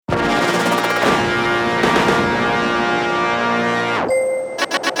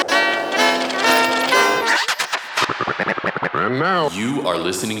And now you are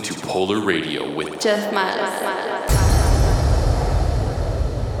listening to Polar Radio with Jeff Miles.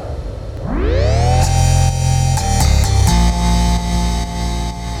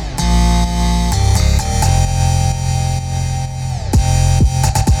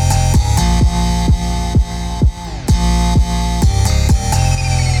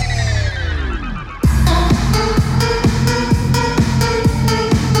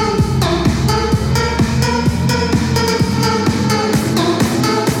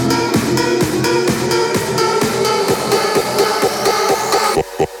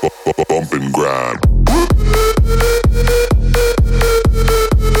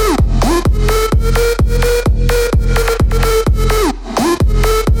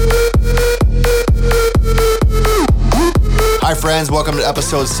 Welcome to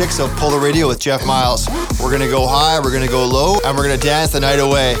episode 6 of Polar Radio with Jeff Miles. We're going to go high, we're going to go low, and we're going to dance the night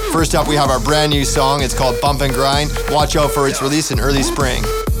away. First up, we have our brand new song. It's called Bump and Grind. Watch out for its release in early spring.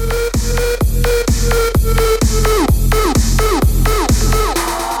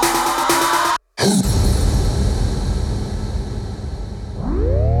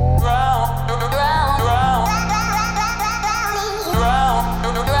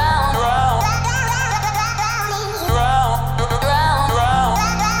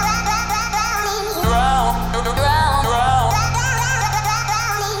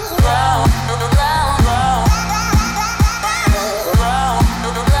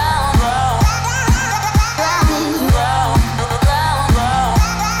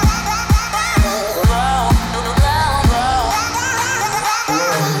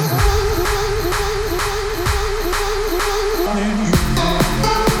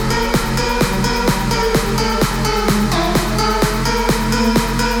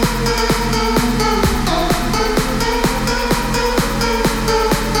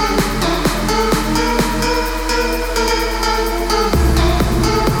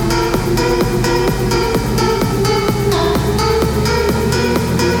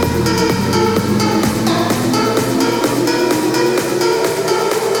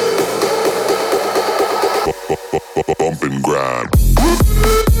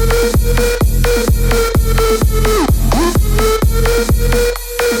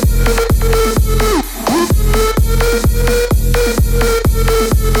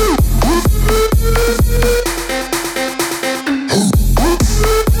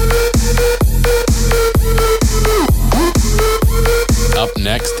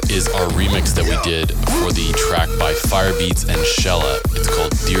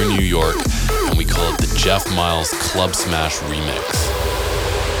 Club Smash Remix.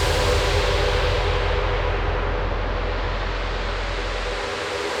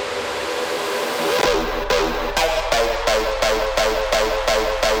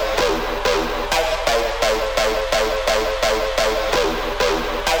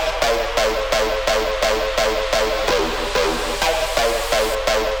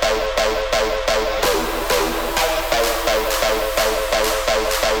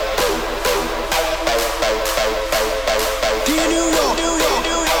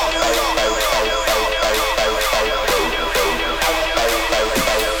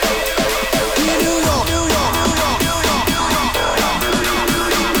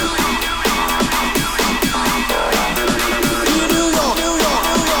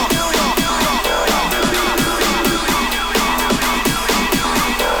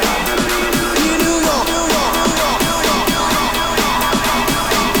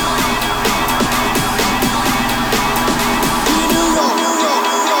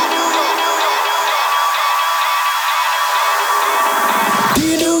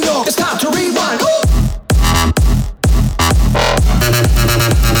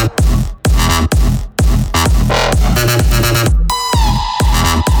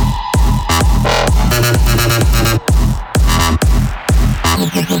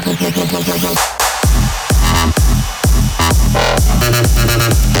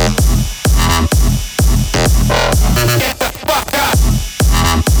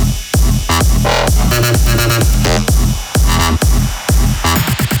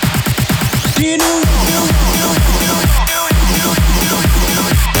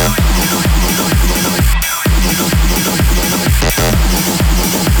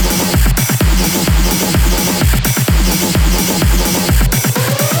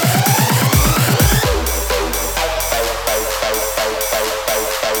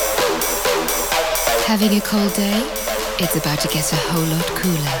 Having a cold day? It's about to get a whole lot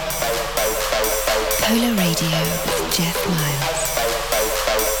cooler. Polar Radio with Jeff Miles.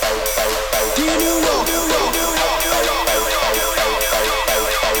 Do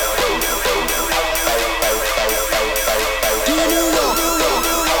you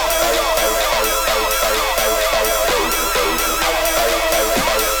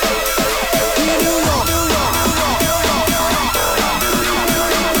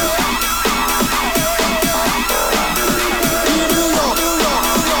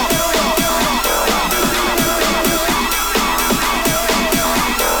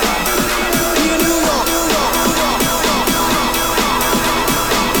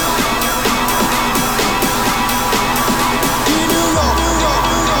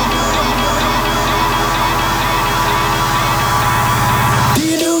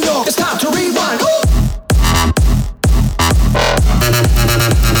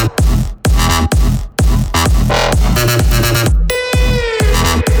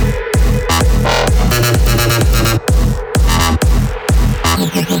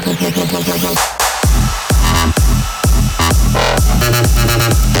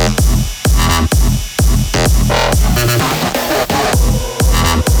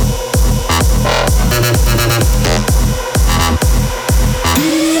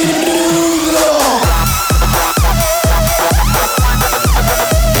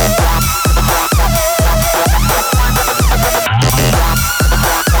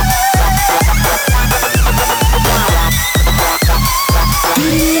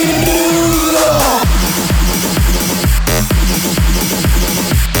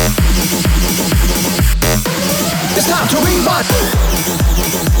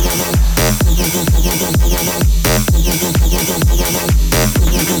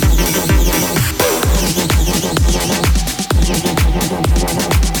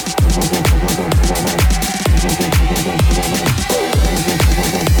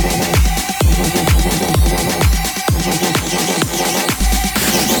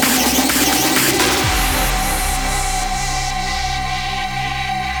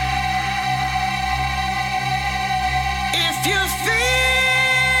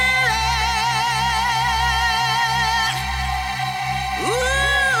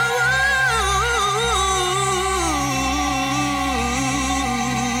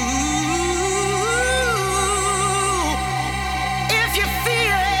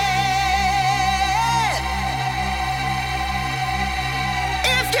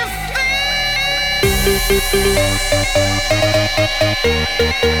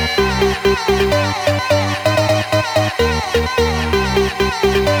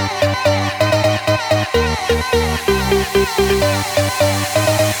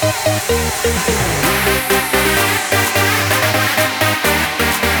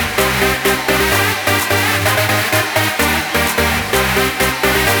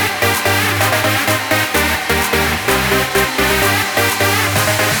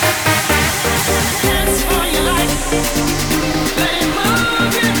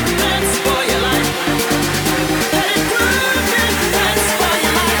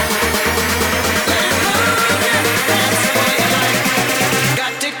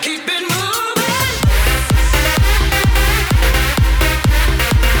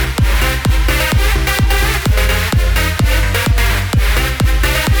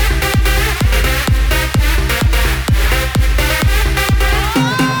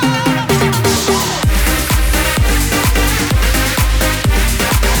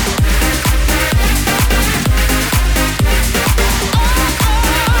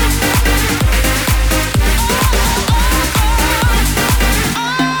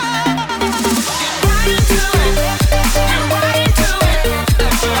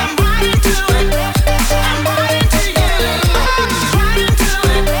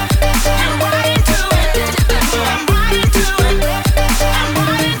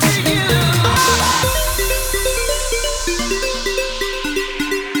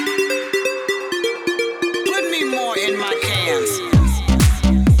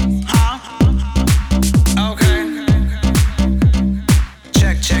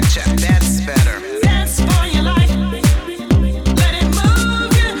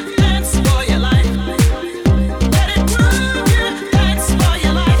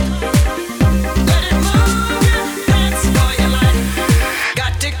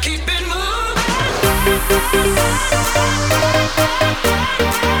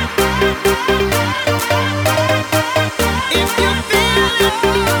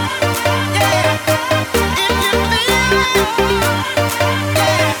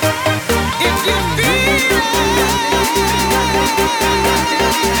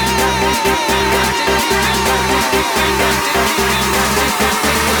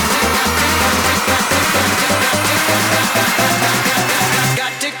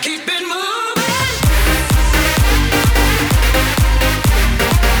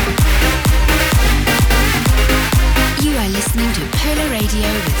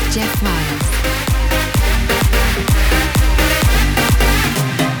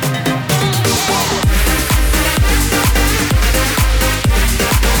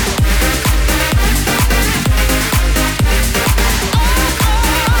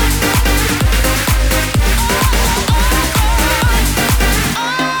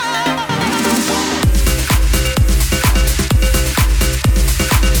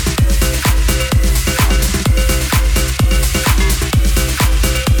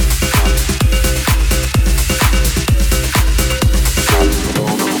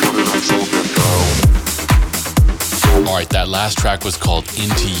Last track was called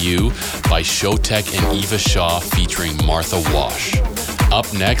Into You by Showtek and Eva Shaw featuring Martha Wash.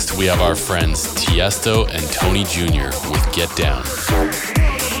 Up next, we have our friends Tiesto and Tony Jr. with Get Down.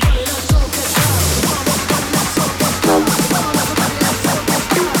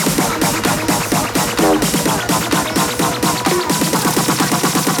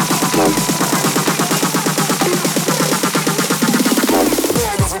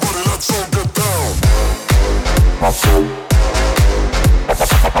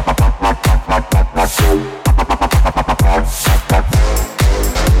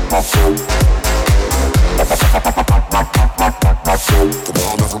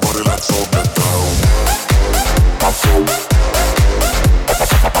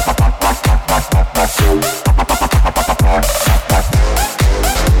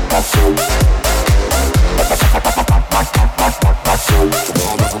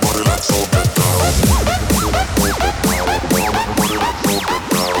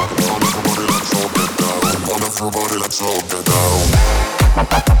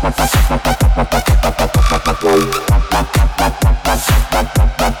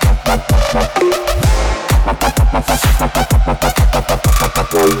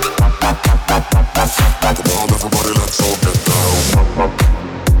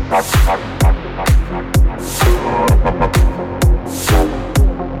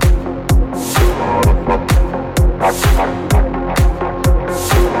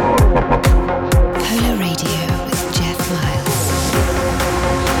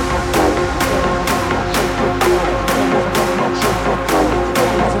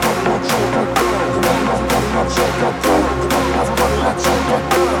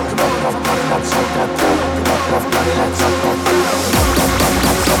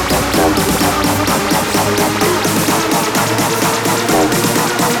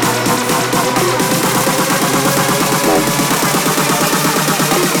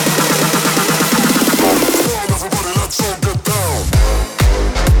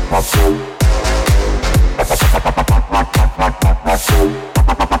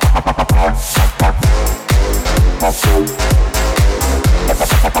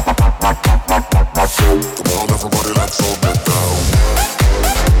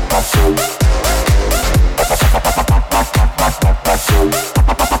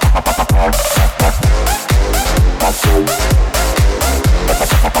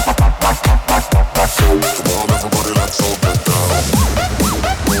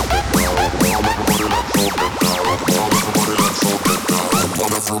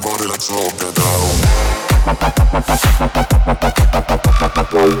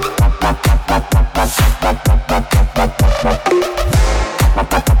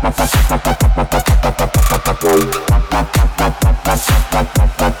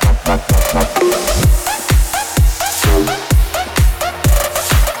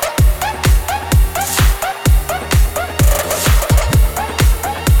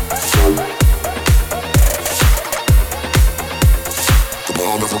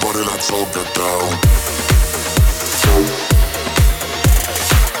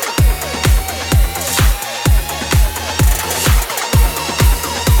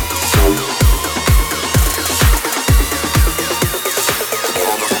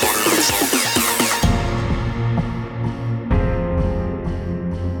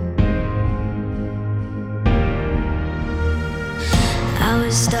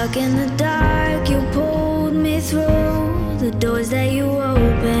 Stuck in the dark, you pulled me through the doors that you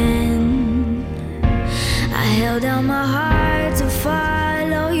opened. I held out my heart to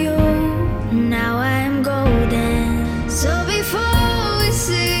follow you. Now I am golden. So before we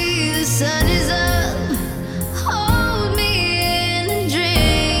see the sun is up, hold me in a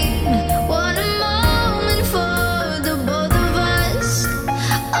dream. What a moment for the both of us.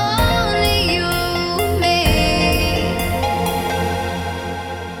 Only you, me.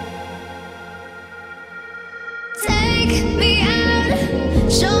 Take me out,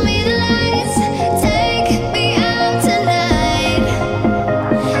 show me the lights. Take me out tonight.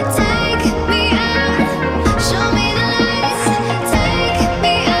 Take me out, show me the lights. Take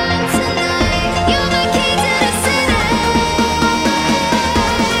me out tonight. You're my key to the city.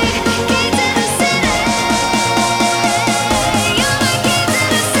 Key to the city. You're my key to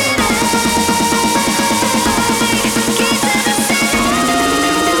the city. Key to the city.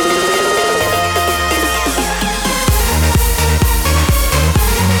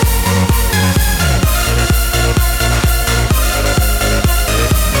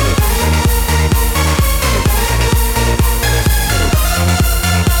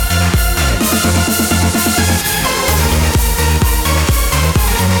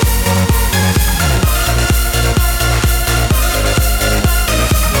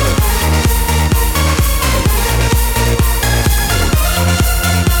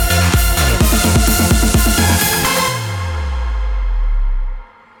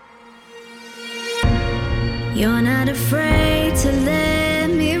 You're not afraid to let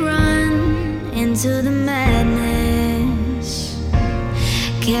me run into the madness.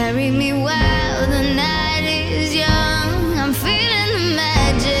 Carry me while the night is young. I'm feeling the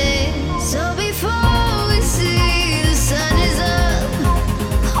magic. So before we see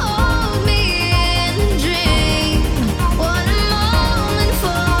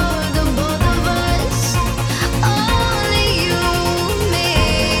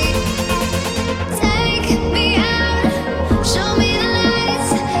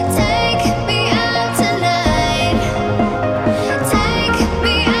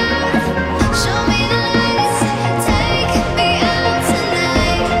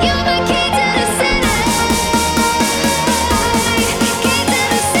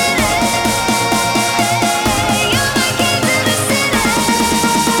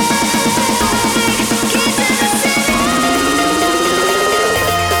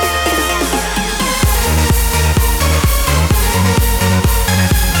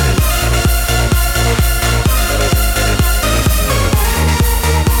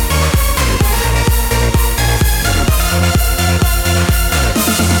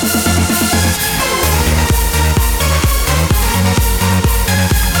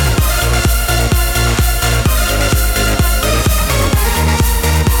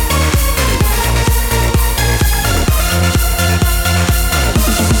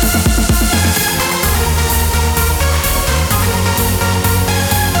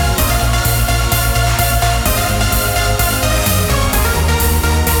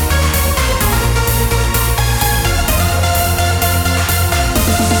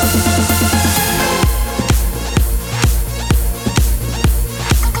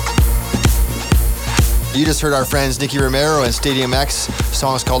You just heard our friends Nicky Romero and Stadium X. The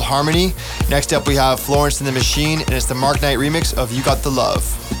song is called Harmony. Next up we have Florence and the Machine, and it's the Mark Knight remix of You Got the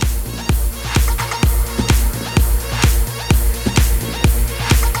Love.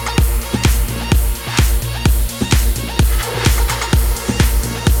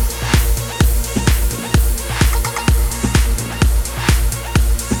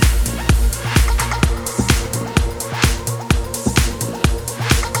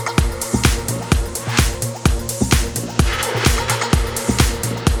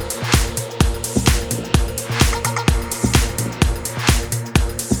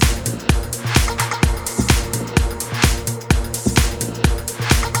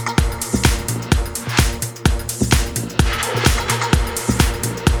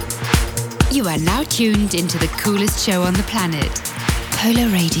 You are now tuned into the coolest show on the planet, Polar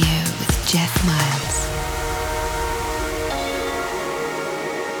Radio with Jeff Miles.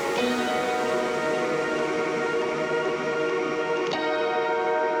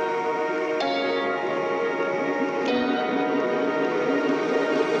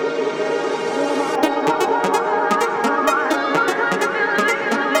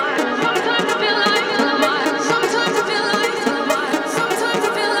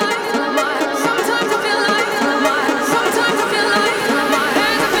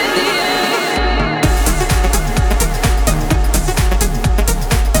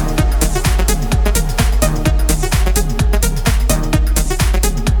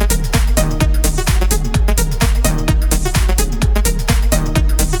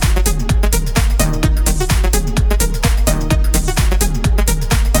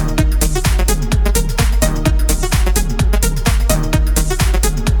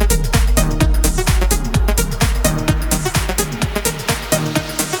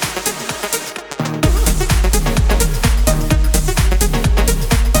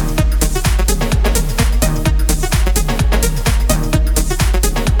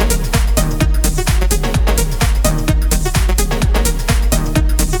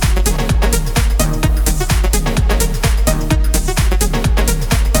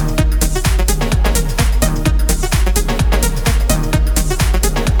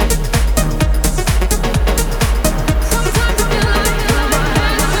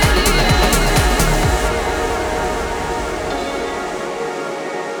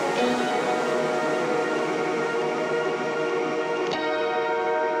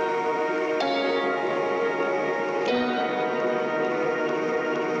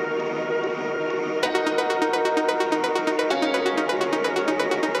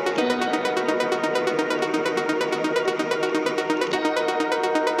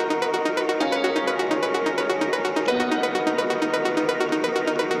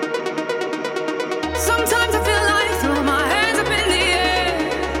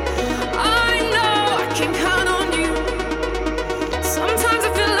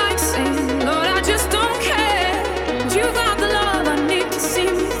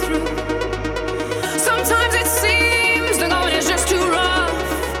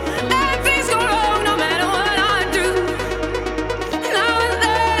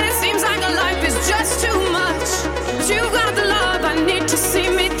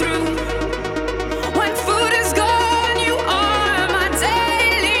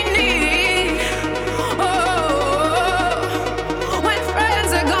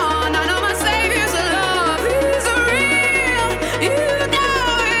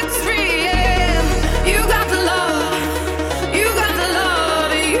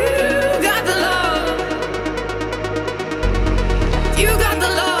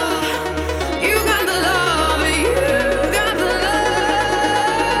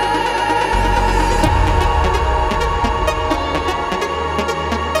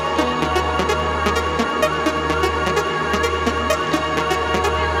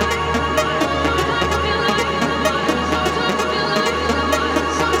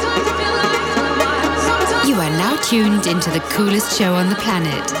 Tuned into the coolest show on the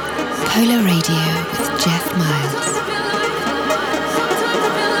planet, Polar Radio with Jeff Miles.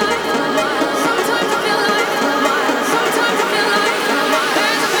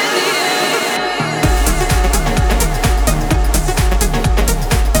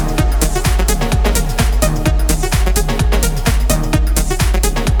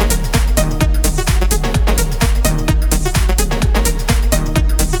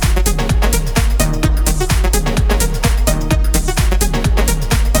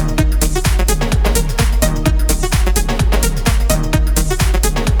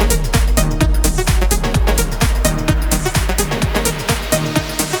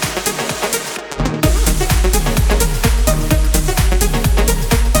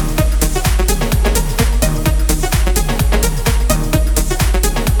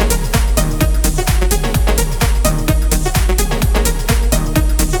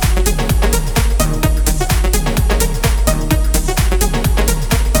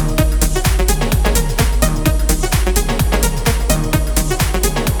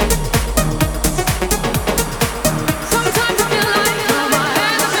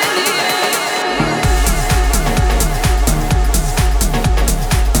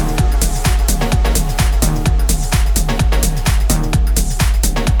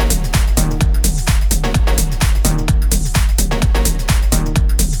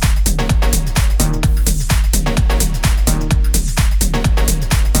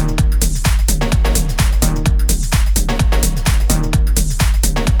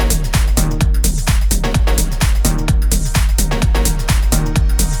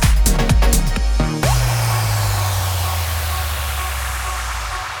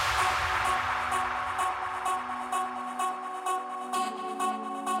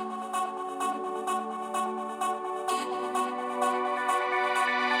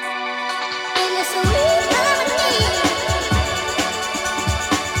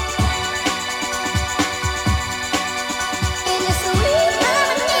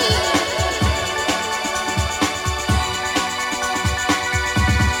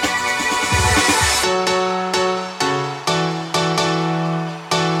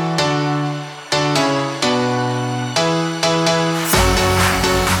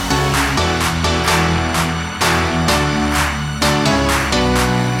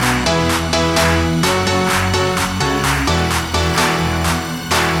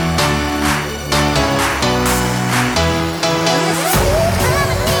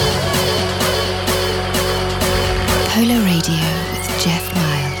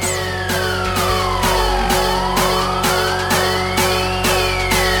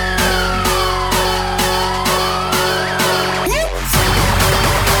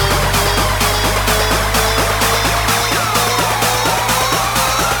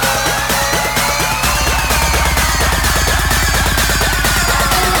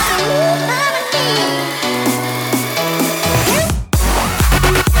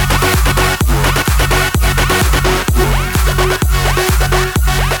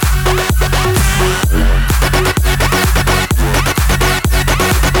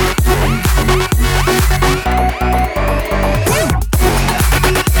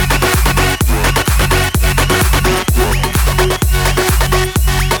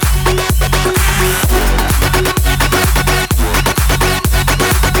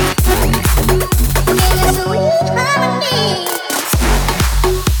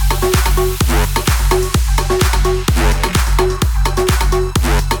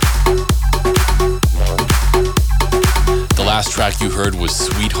 track you heard was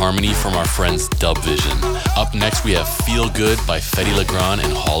Sweet Harmony from our friends Dub Vision. Up next, we have Feel Good by Fedde Le Grand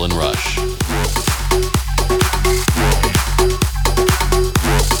and Hall and Rush.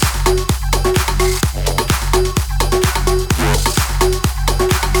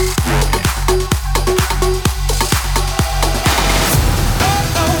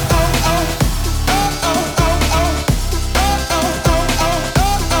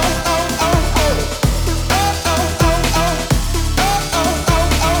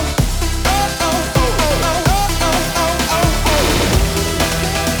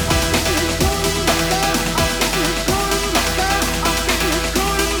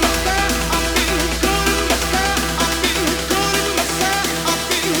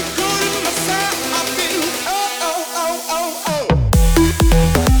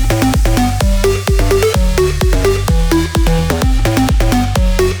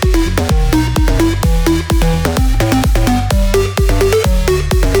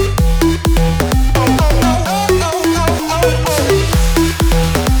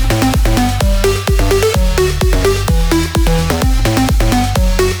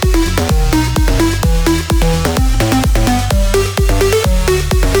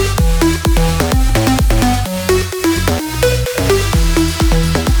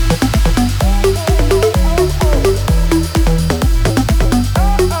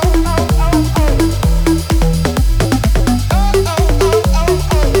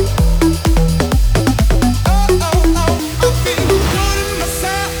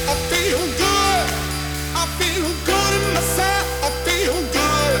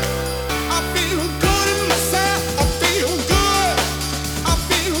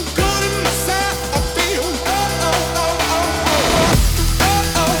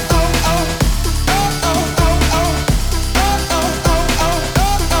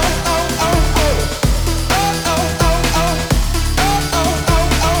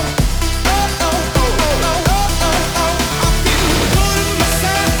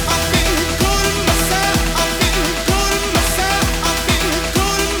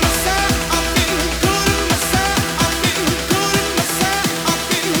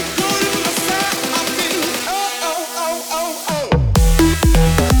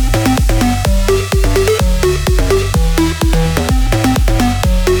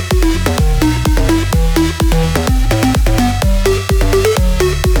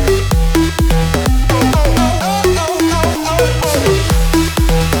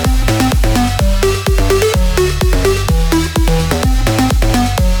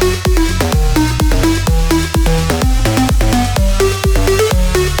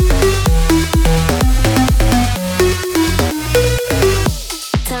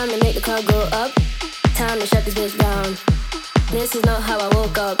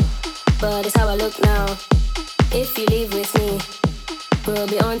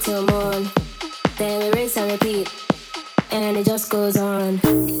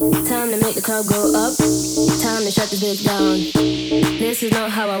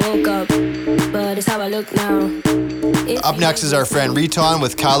 But it's how I look now. Up next is our friend Riton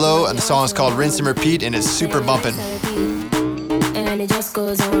with Kalo, and the song is called Rinse and Repeat, and it's super bumping. And it just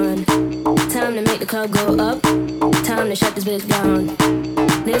goes on. Time to make the club go up. Time to shut this bitch down.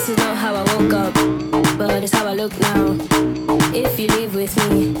 This is not how I woke up, but it's how I look now. If you leave with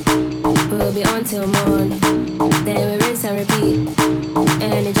me, we'll be on till morn. Then we rinse and repeat,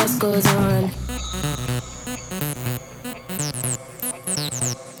 and it just goes on.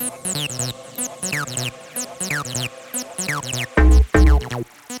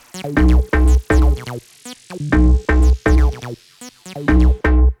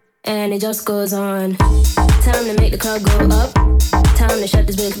 And it just goes on. Time to make the club go up. Time to shut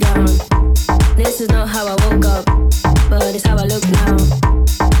this bitch down. This is not how I woke up, but it's how I look now.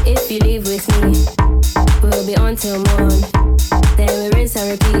 If you leave with me, we'll be on till morn. Then we rinse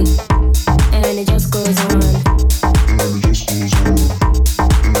and repeat, and it just goes on. And it just goes on.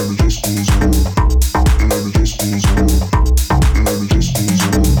 And it just goes on. And it just goes on. And it just goes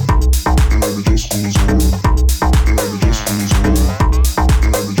on. And it just goes on. And it just goes on.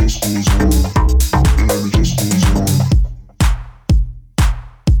 And it just goes on. And it just goes on.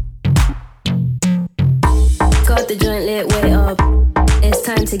 Got the joint lit way up. It's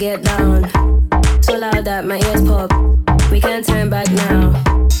time to get down. So loud that my ears pop. We can't turn back now.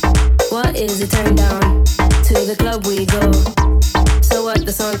 What is the turn down? To the club we go. So what,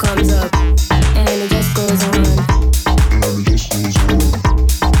 the song comes up, and it just goes on. And it just goes on.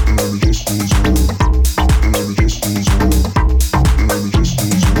 And it just goes on. And it just goes on. And it just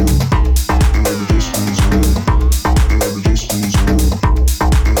goes on. And it just goes on. And it just goes on.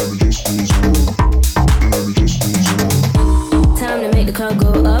 And it just goes on. And it just goes on. Time to make the club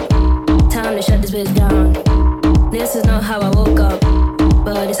go up. Time to shut this bitch down. This is not how I woke up,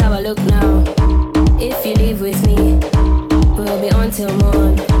 but it's how I look now. If you leave with me, we'll be on till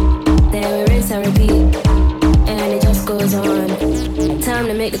morn. Then we rinse and repeat, and it just goes on. Time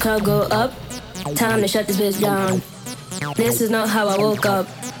to make the club go up. Time to shut this bitch down. This is not how I woke up,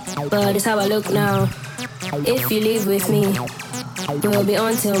 but it's how I look now. If you leave with me, we'll be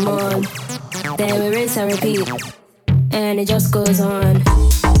on till morn. Then we rinse and repeat, and it just goes on.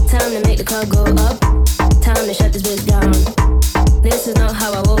 Time to make the club go up. Time to shut this bitch down. This is not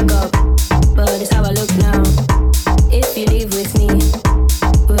how I woke up, but it's how I look now. If you leave with me,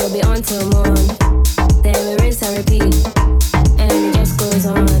 we'll be on till morn. Then we rinse and repeat, and it just goes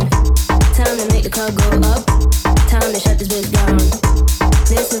on. Time to make the club go up. Time to shut this bitch down.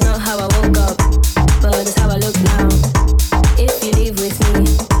 This is not how I woke up, but it's how I look now. If you leave with me,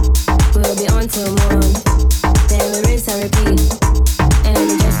 we'll be on till morn. Then we rinse and repeat, and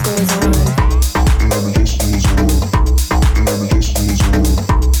it just goes on. And it just goes on. And it just goes on. And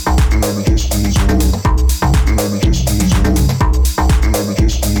it just goes on. And it just goes on. And it just goes on. And it just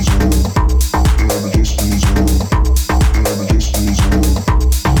goes on. And it just goes on. And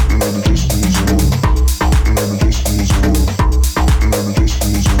it just goes on. And it just goes on. And it just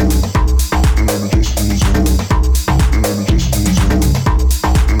goes on. And it just goes on.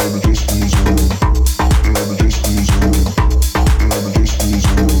 And it just goes on. And it just goes on. And it just goes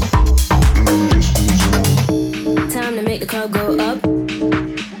on. And it just goes on. Time to make the club go up.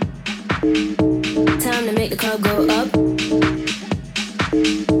 Time to make the club go up.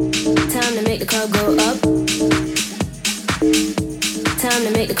 Time to make the club go up. Time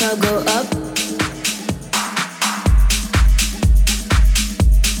to make the club go up.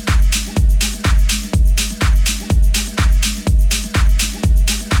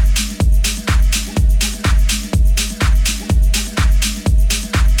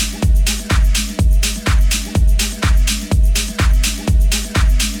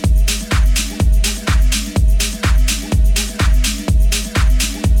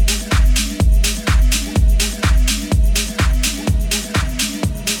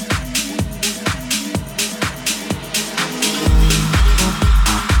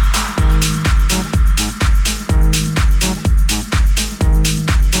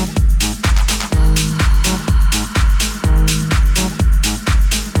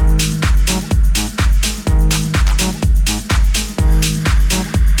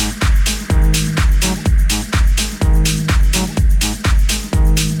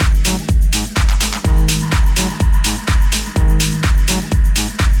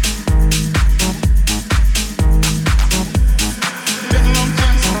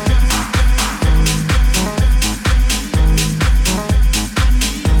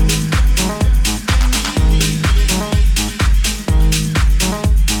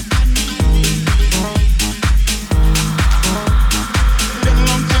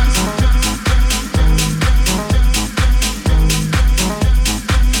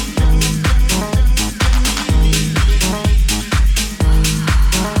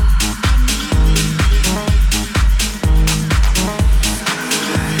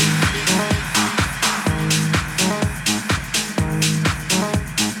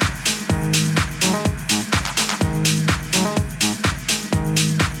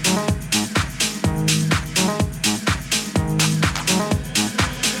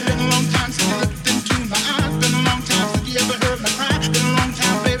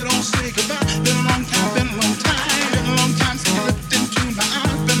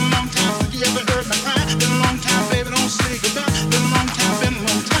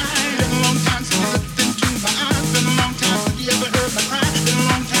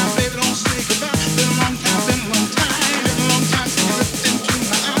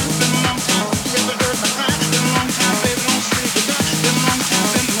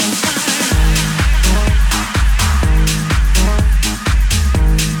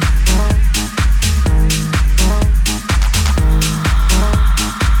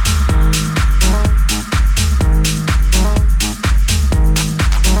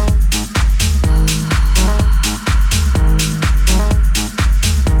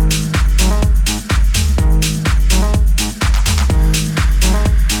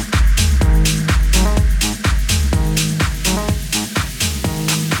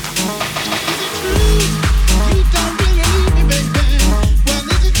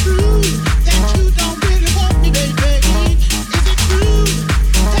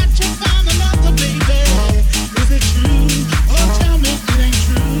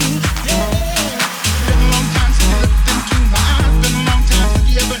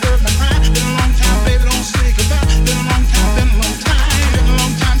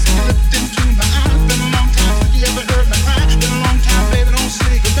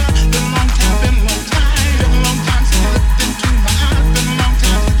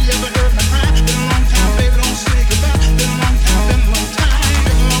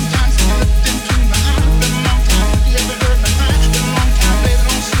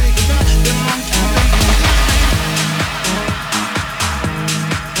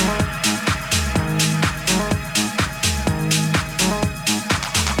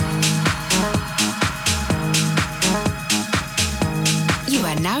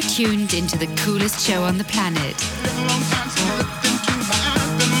 tuned into the coolest show on the planet.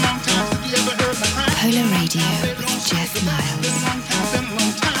 Polar Radio with Jeff Miles.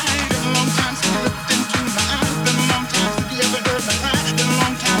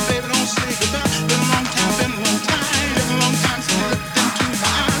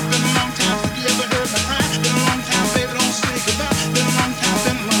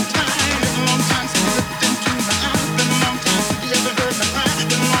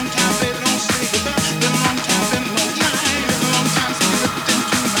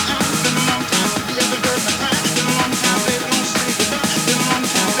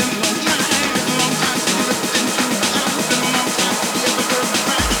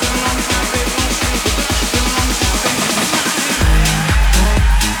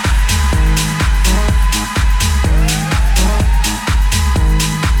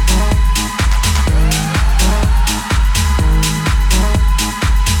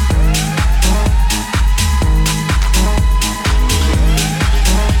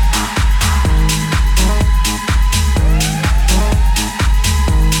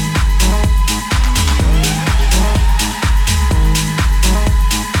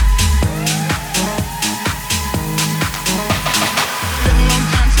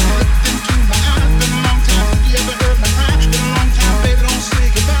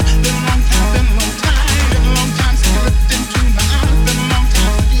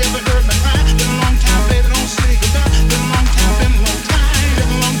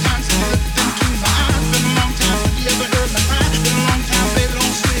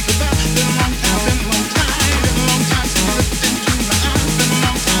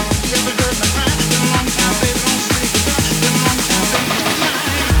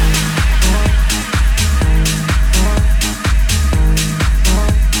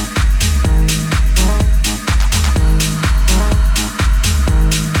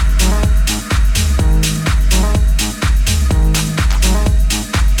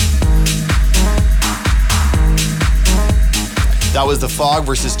 That was The Fog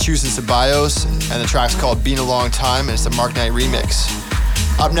versus Chus and Ceballos, and the track's called Been a Long Time, and it's the Mark Knight remix.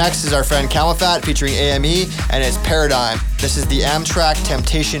 Up next is our friend Camelfat featuring AME, and it's Paradigm. This is the Amtrak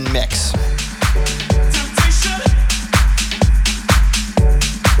Temptation Mix.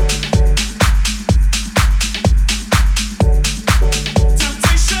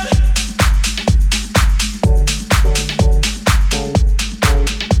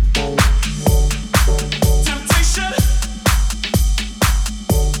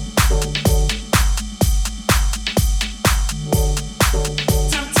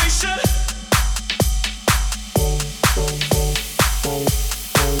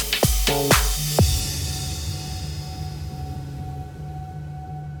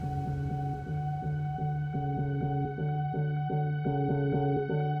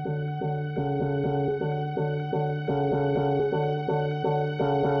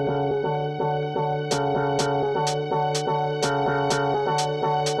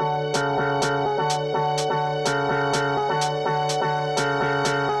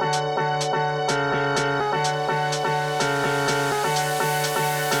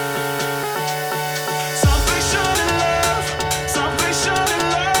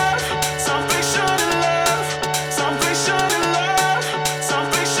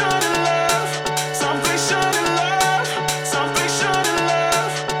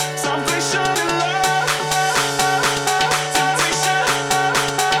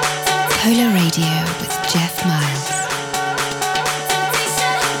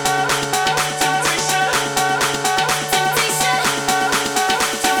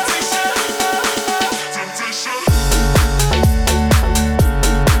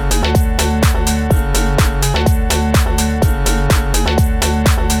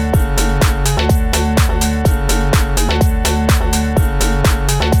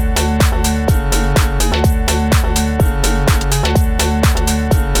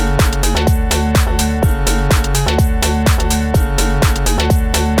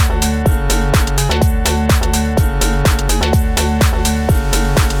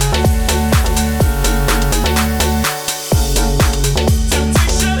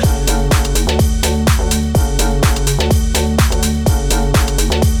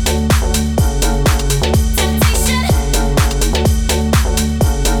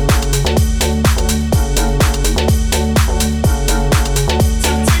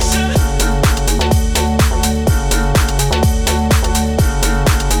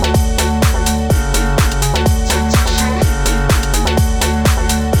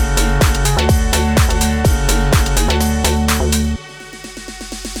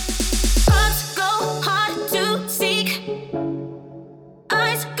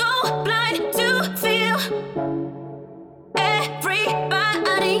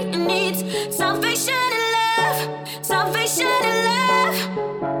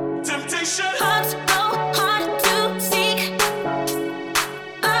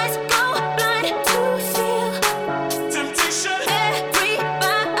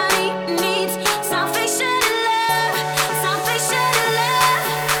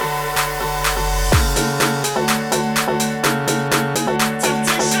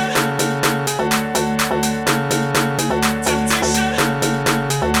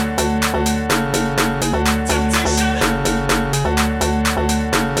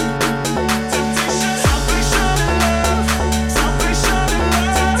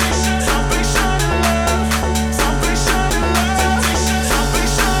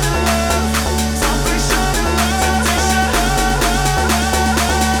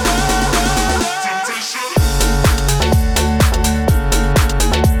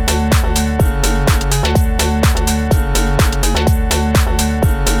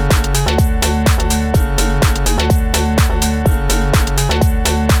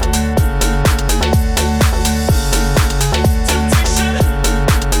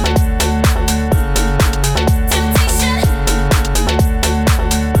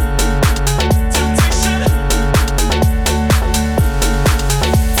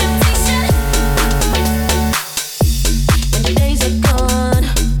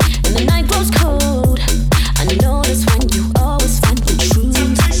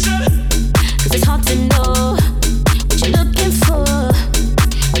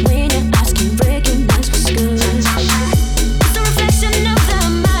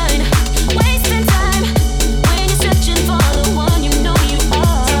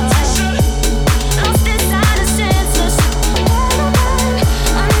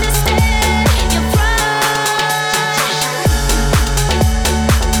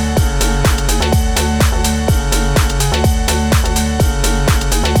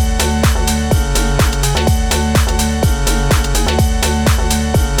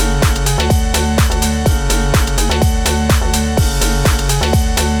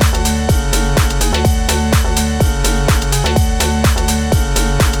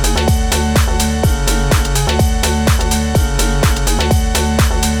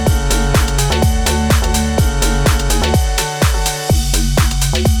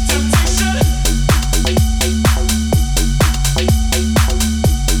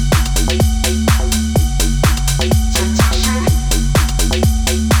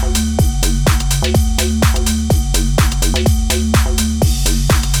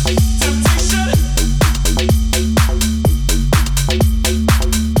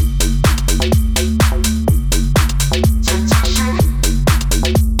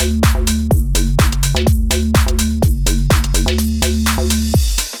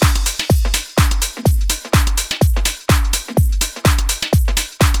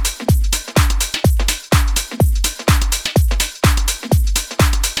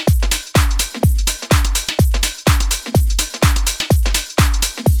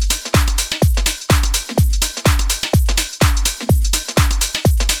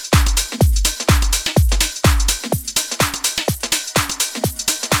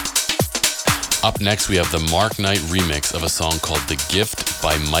 Up next, we have the Mark Knight remix of a song called The Gift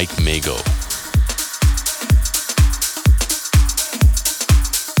by Mike Mago.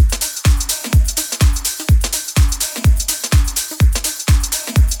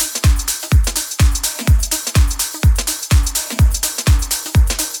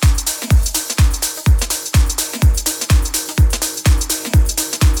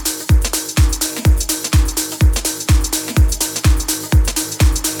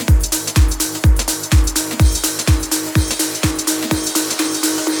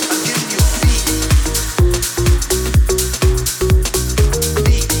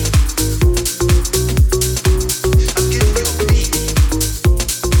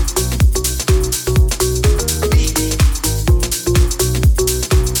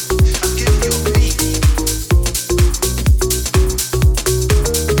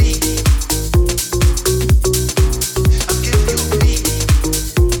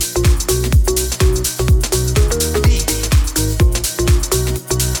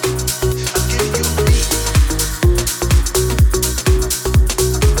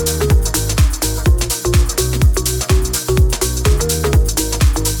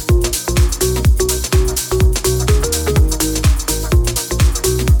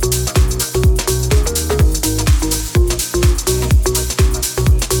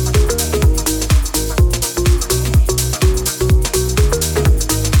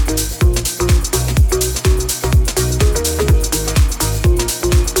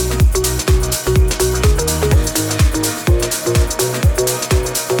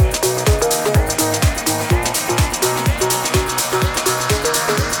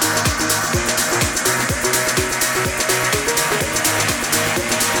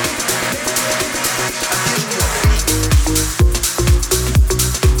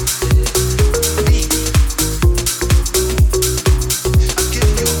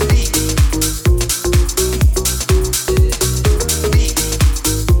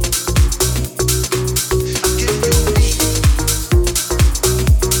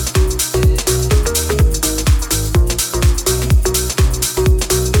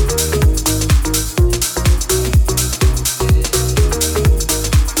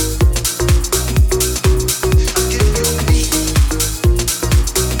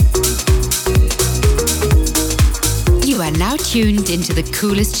 Tuned into the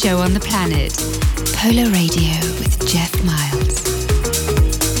coolest show on the planet, Polar Radio with Jeff Miles.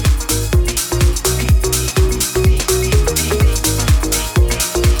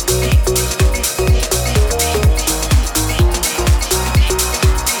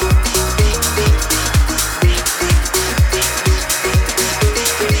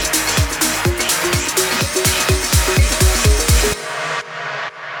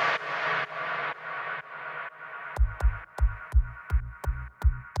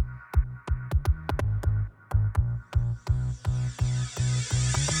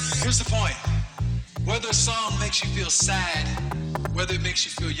 Here's the point. Whether a song makes you feel sad, whether it makes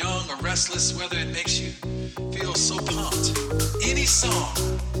you feel young or restless, whether it makes you feel so pumped, any song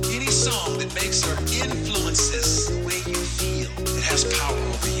that makes or influences the way you feel, it has power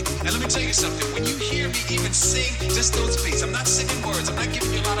over you. And let me tell you something, when you hear me even sing just those beats, I'm not singing words, I'm not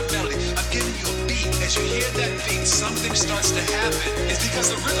giving you a lot of melody, I'm giving you a beat. As you hear that beat, something starts to happen. It's because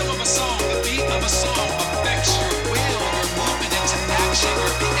the rhythm of a song, the beat of a song affects your will, your movement into action,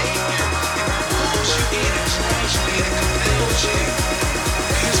 your behavior. It pulls you in, it draws you in, it compels you.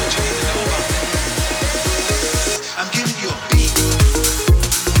 Here's what you need to know about me. I'm giving you a beat.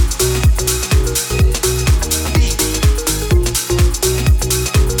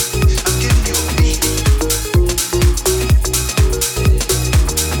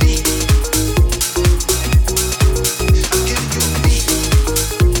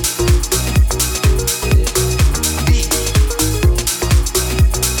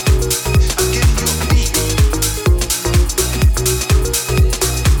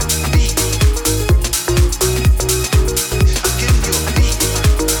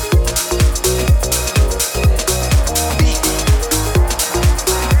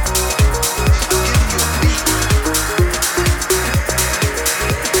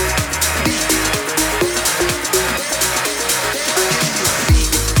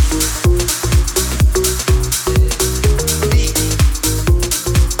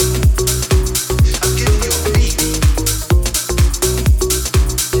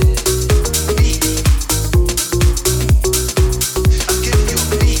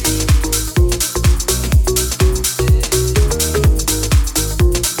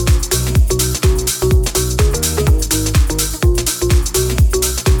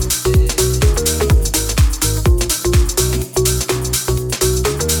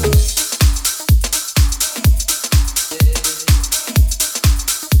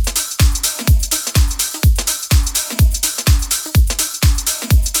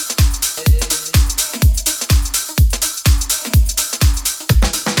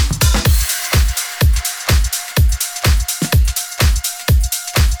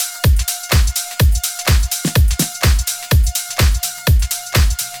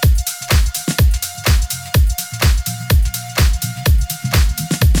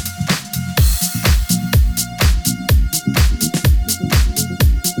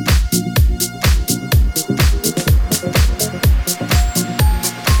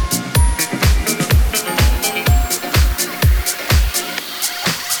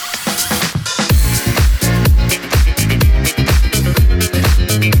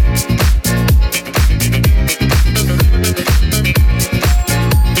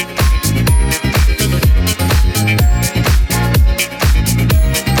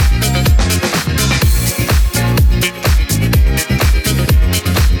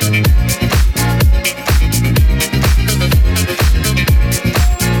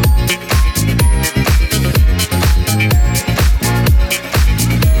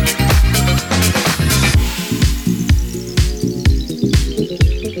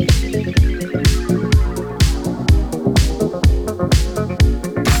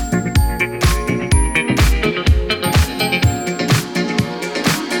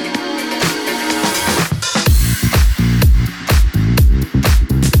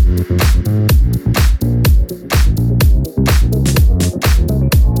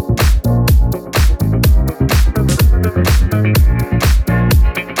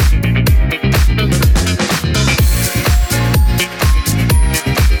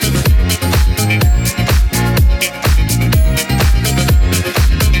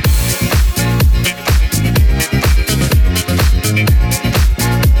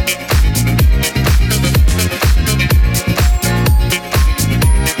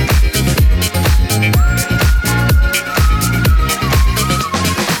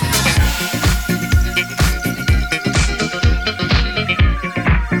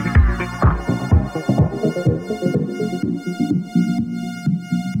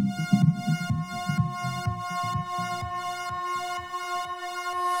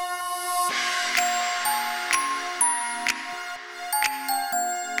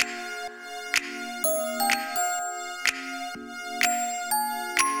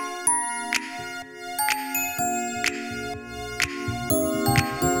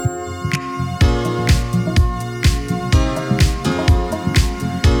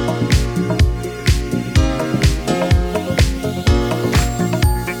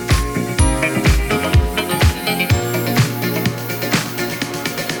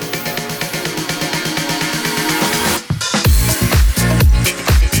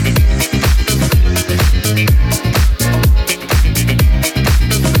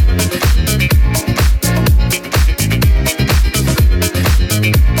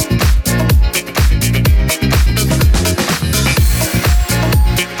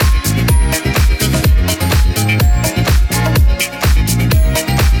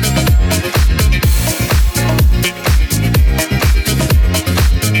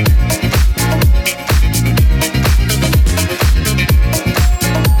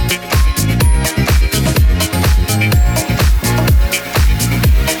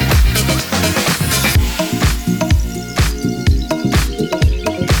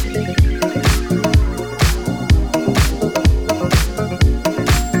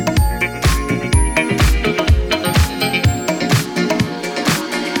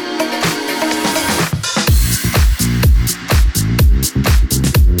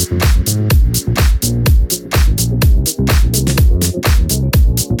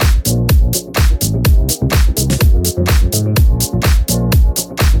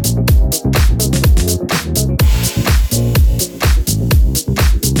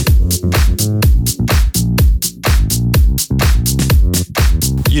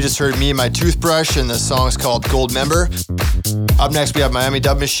 You just heard Me and My Toothbrush, and the song's called Gold Member. Up next, we have Miami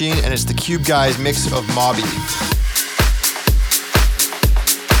Dub Machine, and it's the Cube Guys mix of Mobby.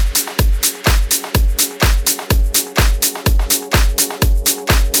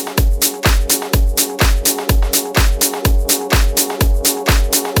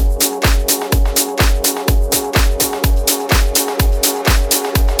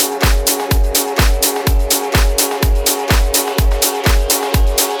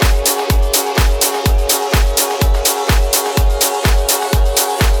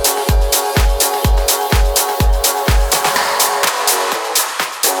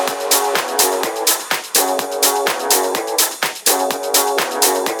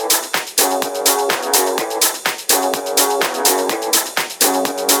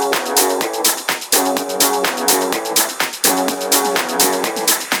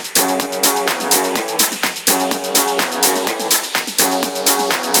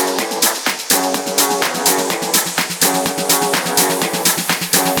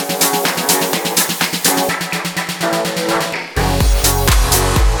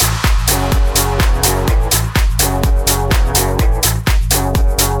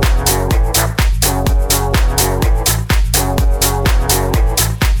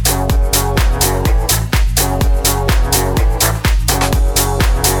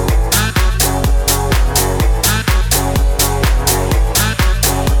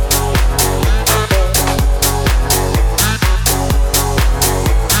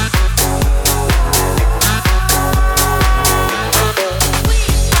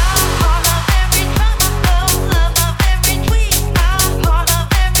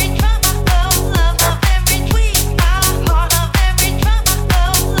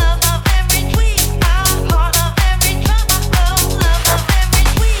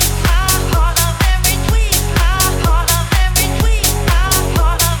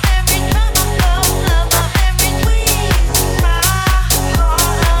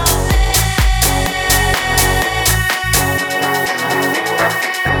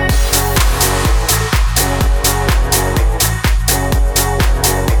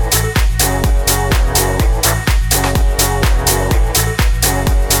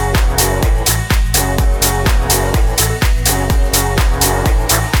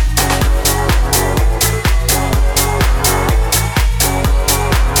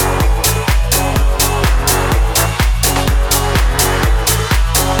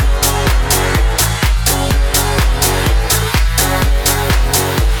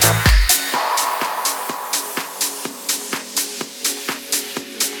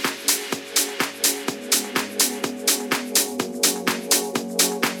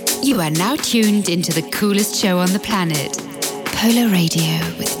 You are now tuned into the coolest show on the planet, Polar Radio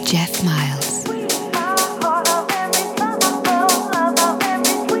with Jeff Miles. Heart of every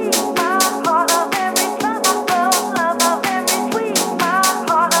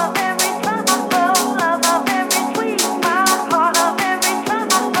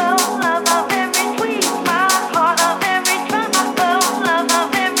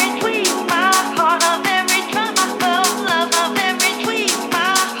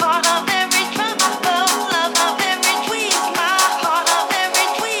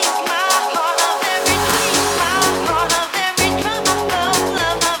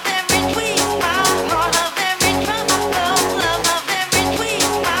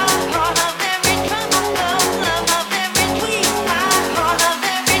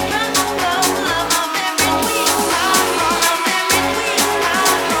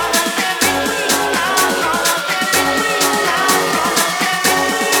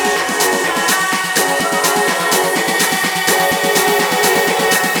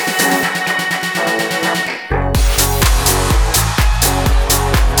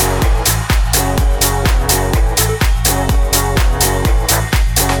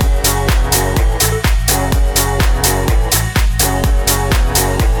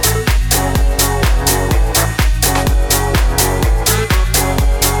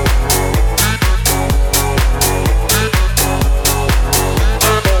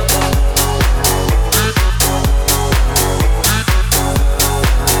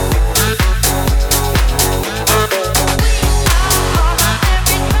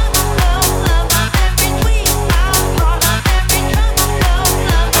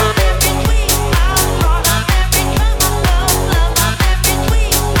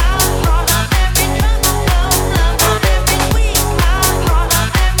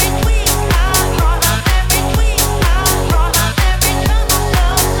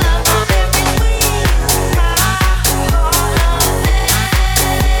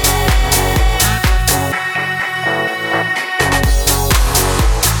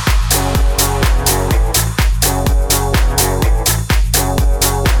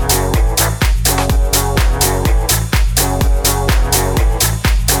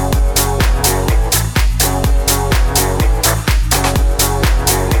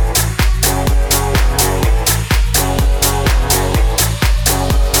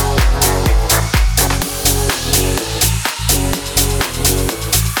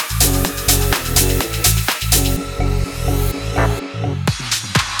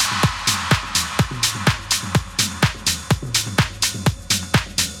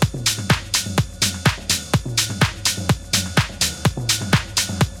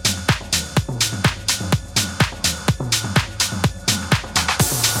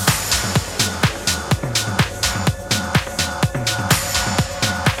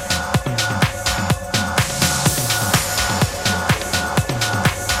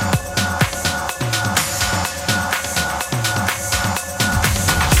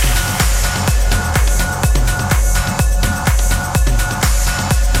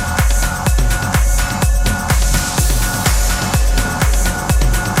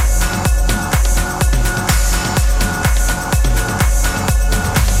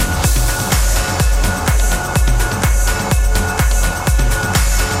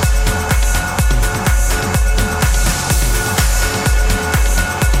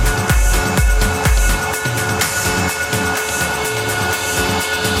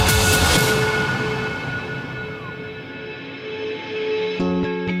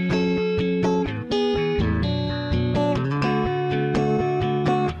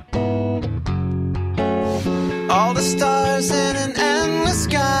the stars in an endless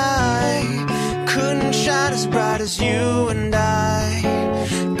sky couldn't shine as bright as you and I.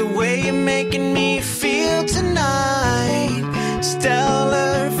 The way you're making me feel tonight,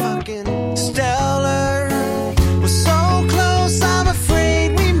 stellar, fucking stellar. We're so close, I'm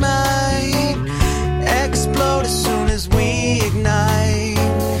afraid we might explode as soon as we ignite.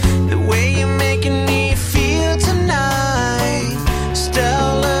 The way you're making me feel tonight,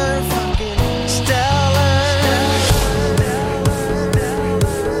 stellar, fucking stellar.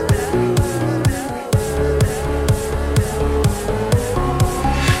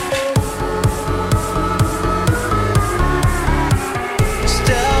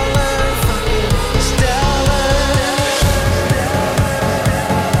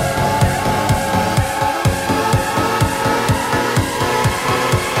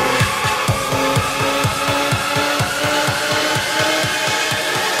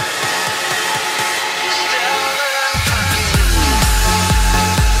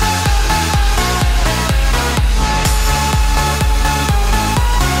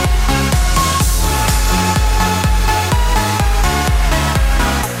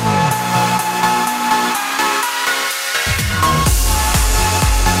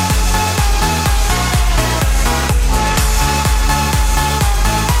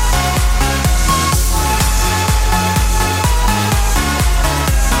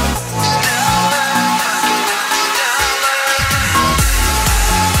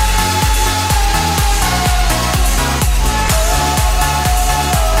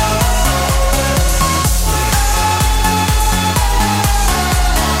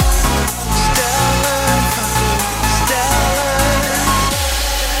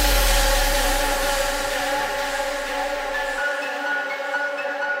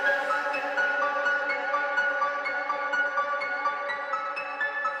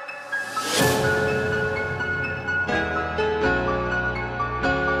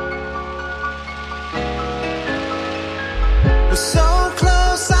 We're so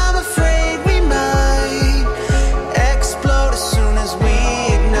close, I'm afraid we might explode as soon as we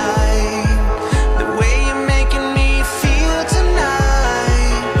ignite. The way you're making me feel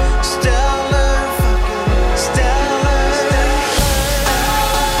tonight, stellar, fucking stellar.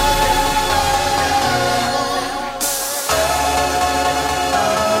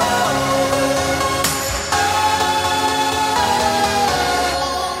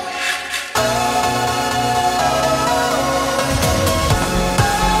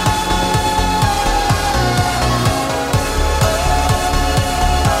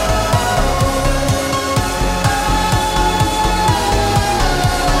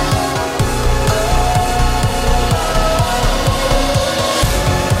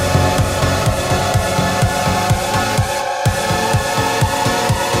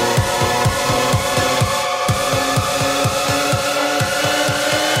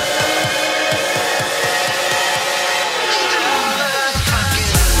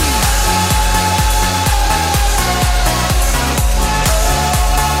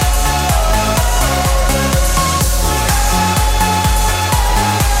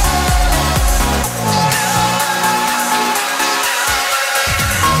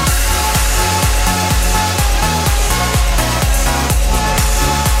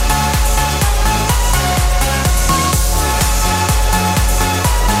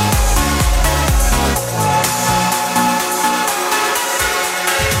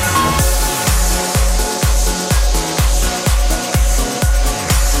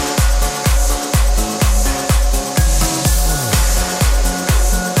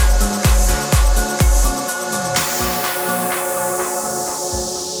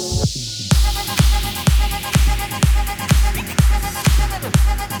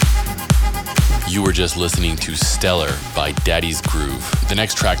 You were just listening to Stellar by Daddy's Groove. The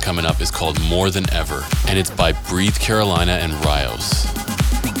next track coming up is called More Than Ever, and it's by Breathe Carolina and Rios.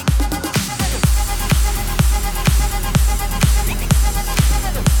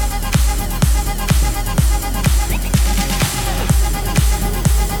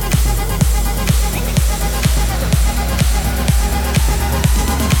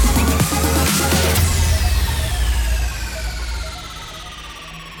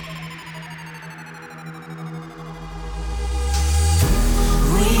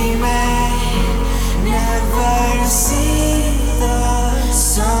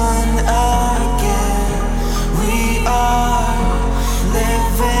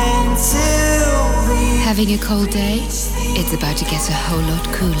 Having a cold day? It's about to get a whole lot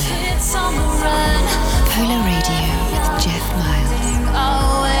cooler. Polar Radio with Jeff Miles.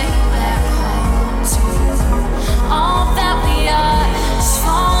 All that we are is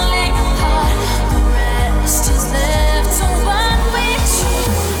falling apart. The rest is there.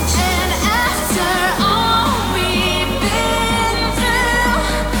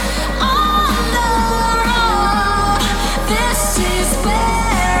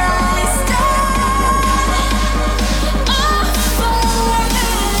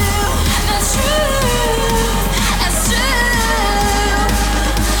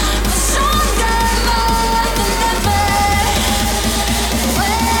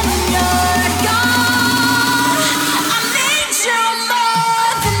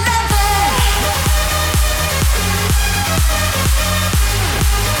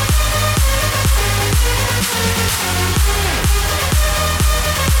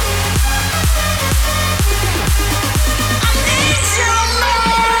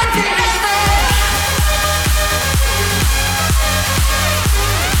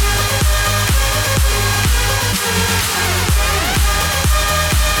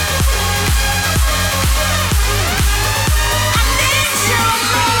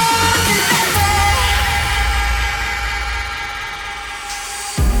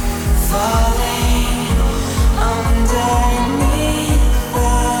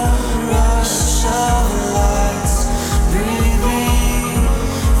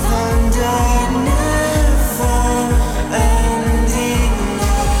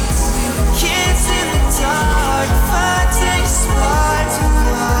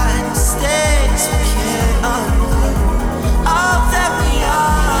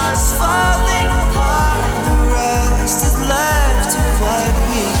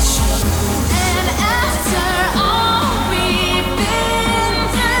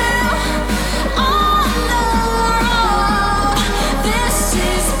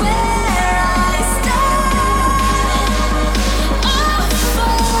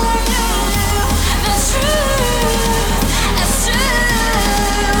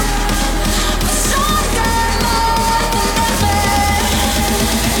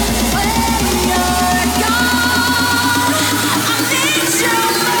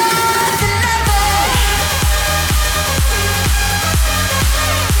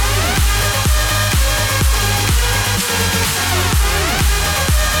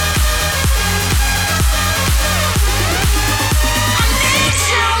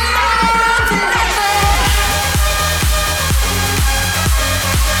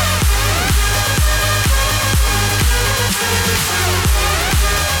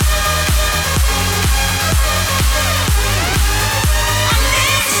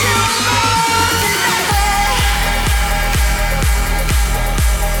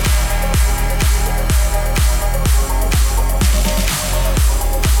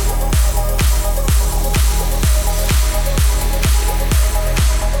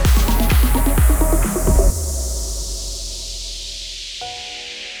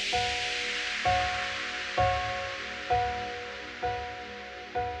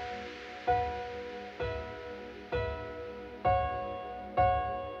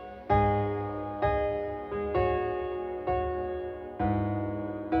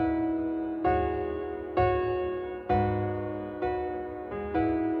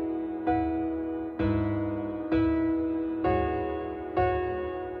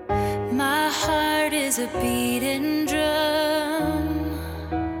 is a beating drum,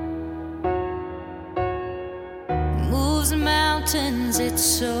 moves mountains, it's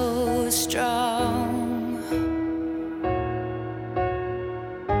so strong.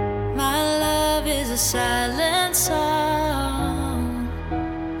 My love is a silent song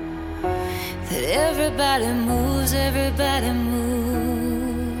that everybody moves, everybody moves.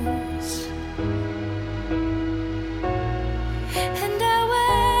 And I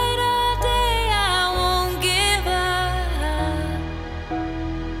wait all day, I won't give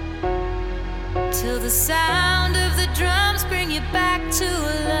up till the sound of the drums bring you back to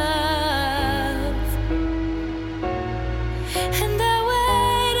love. And I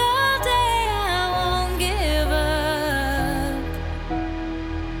wait all day, I won't give up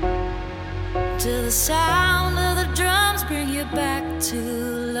till the sound of the drums bring you back to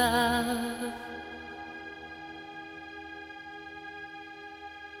love.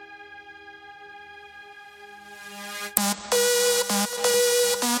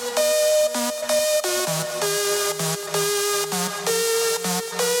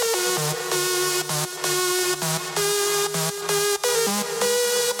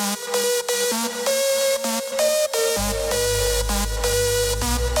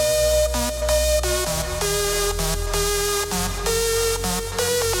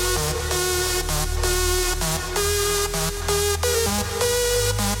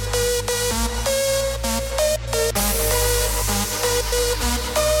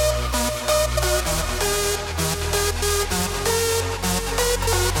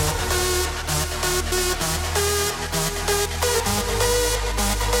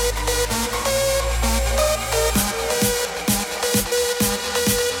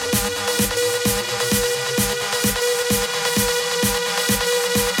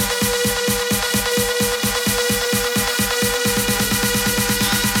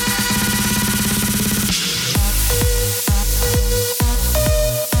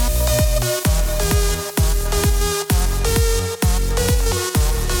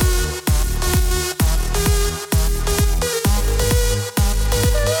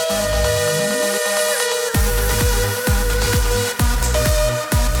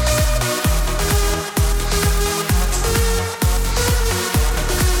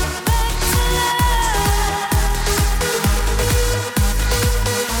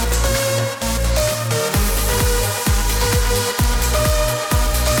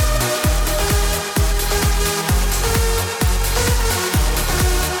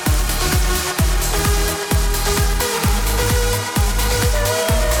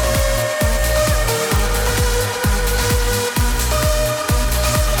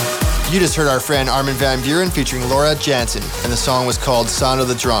 You just heard our friend Armin van Buuren featuring Laura Jansen, and the song was called Sound of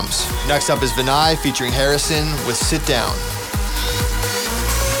the Drums. Next up is Vinay featuring Harrison with Sit Down.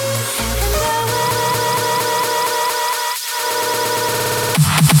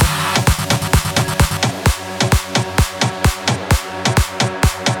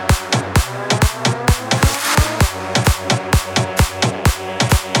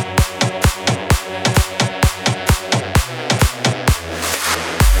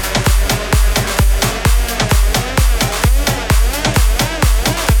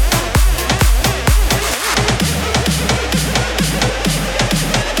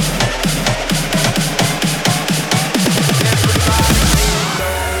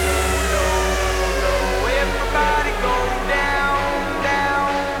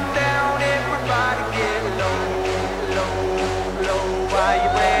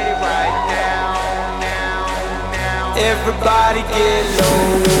 Everybody get low,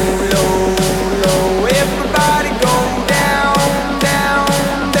 low, low. Everybody go down, down,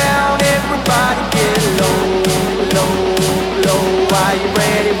 down. Everybody get low, low, low. Are you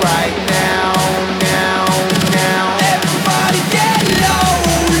ready right now, now, now? Everybody get low,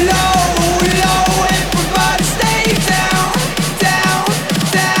 low, low. Everybody stay down, down,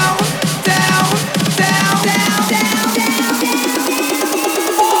 down, down, down, down, down, down.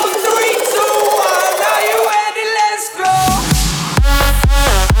 4, 3, 2, 1. Are you ready? Let's go.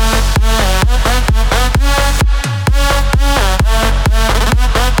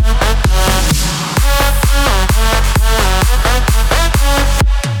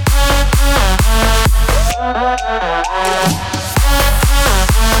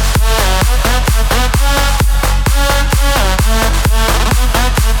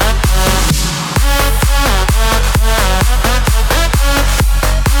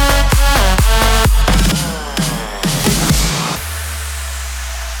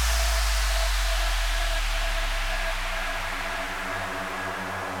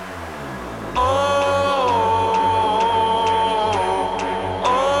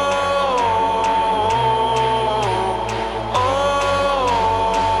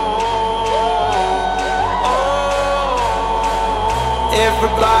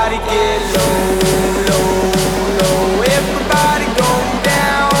 Everybody get low, low, low. Everybody go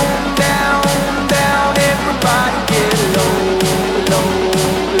down, down, down. Everybody get low, low,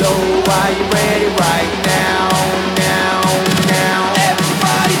 low. Are you ready right now, now, now?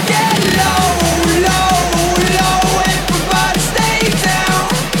 Everybody get low, low, low. Everybody stay down,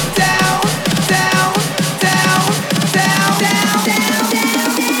 down, down, down, down, down, down,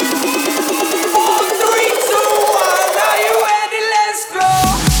 down. 4, 3, 2, 1. Are you ready? Let's go.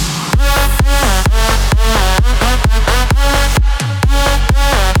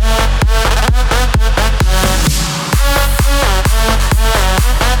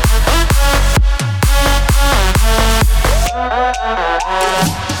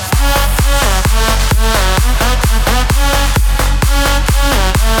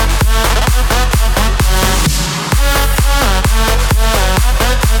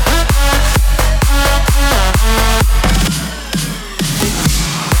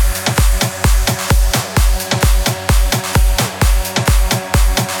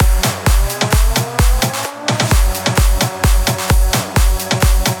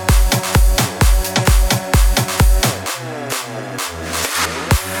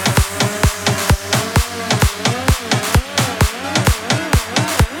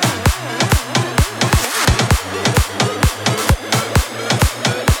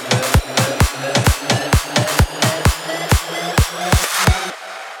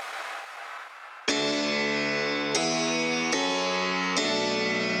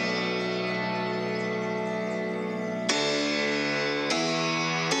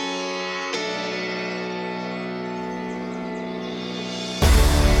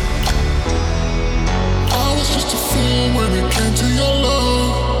 I was just a fool when it came to your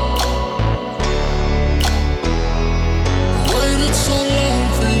love. Waited so long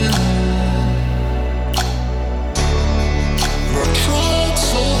for you. And I tried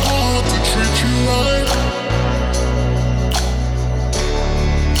so hard to treat you right.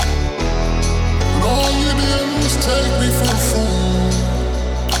 And all you did was take me for a fool.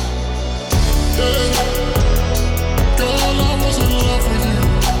 Yeah. Girl, I was in love with you.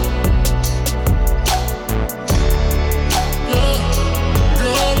 Yeah.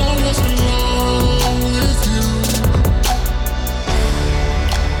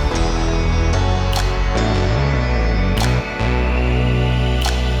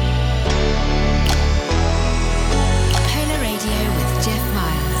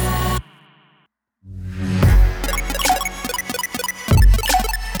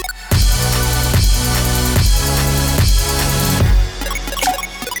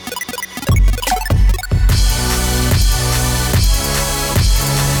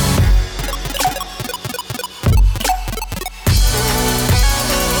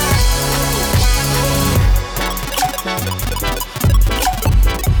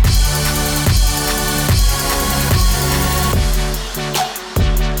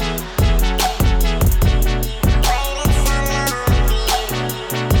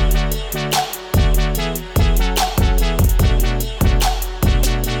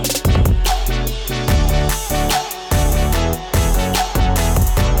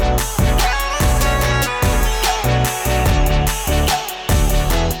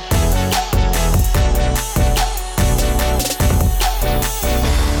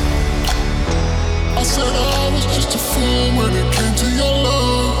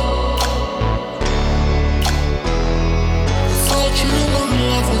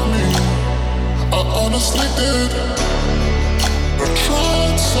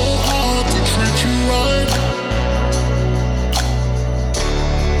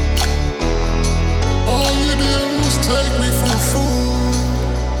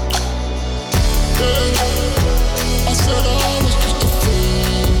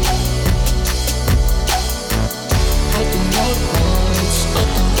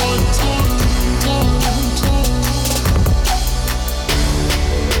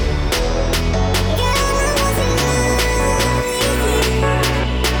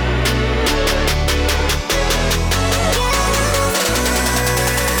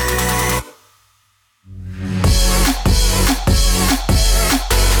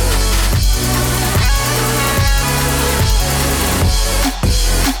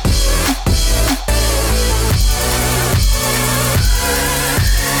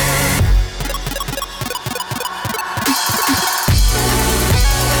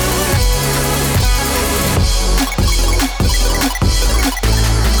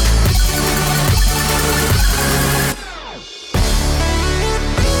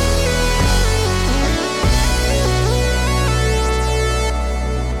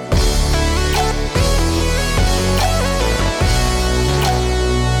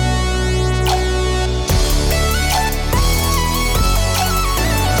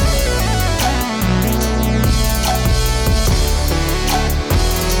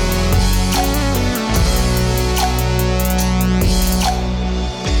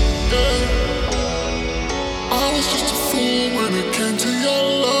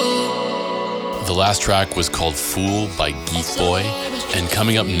 The last track was called Fool by Geek Boy, and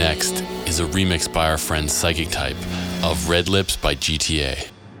coming up next is a remix by our friend Psychic Type of Red Lips by GTA.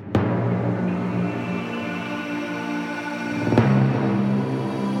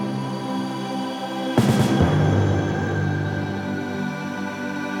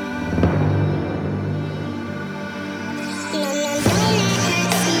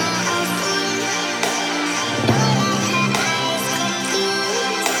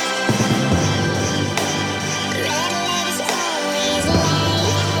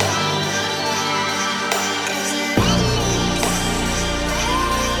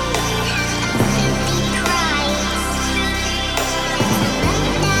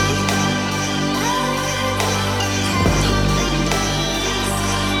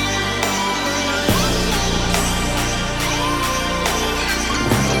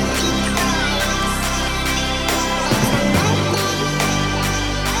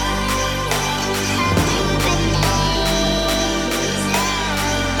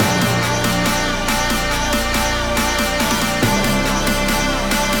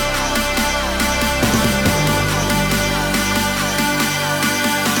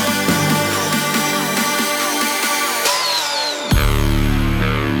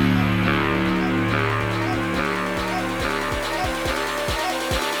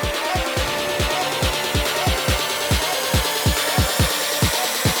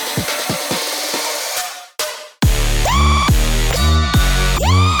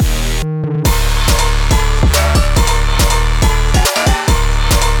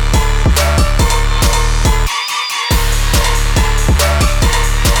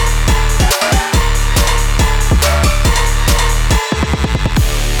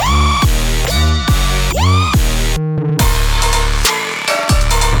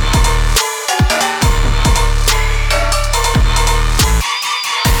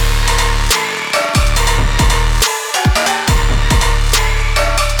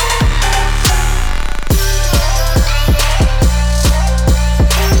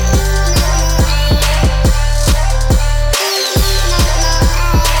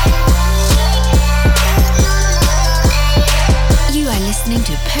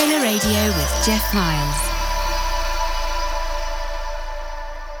 Jeff Miles.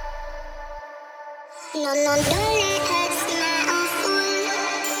 No, don't let her smile on full.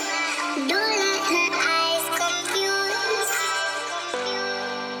 Don't let her eyes confuse.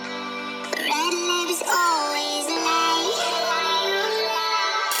 Red lips always lie.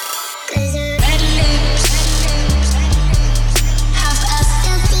 'Cause her red lips have a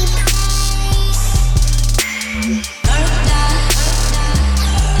filthy price.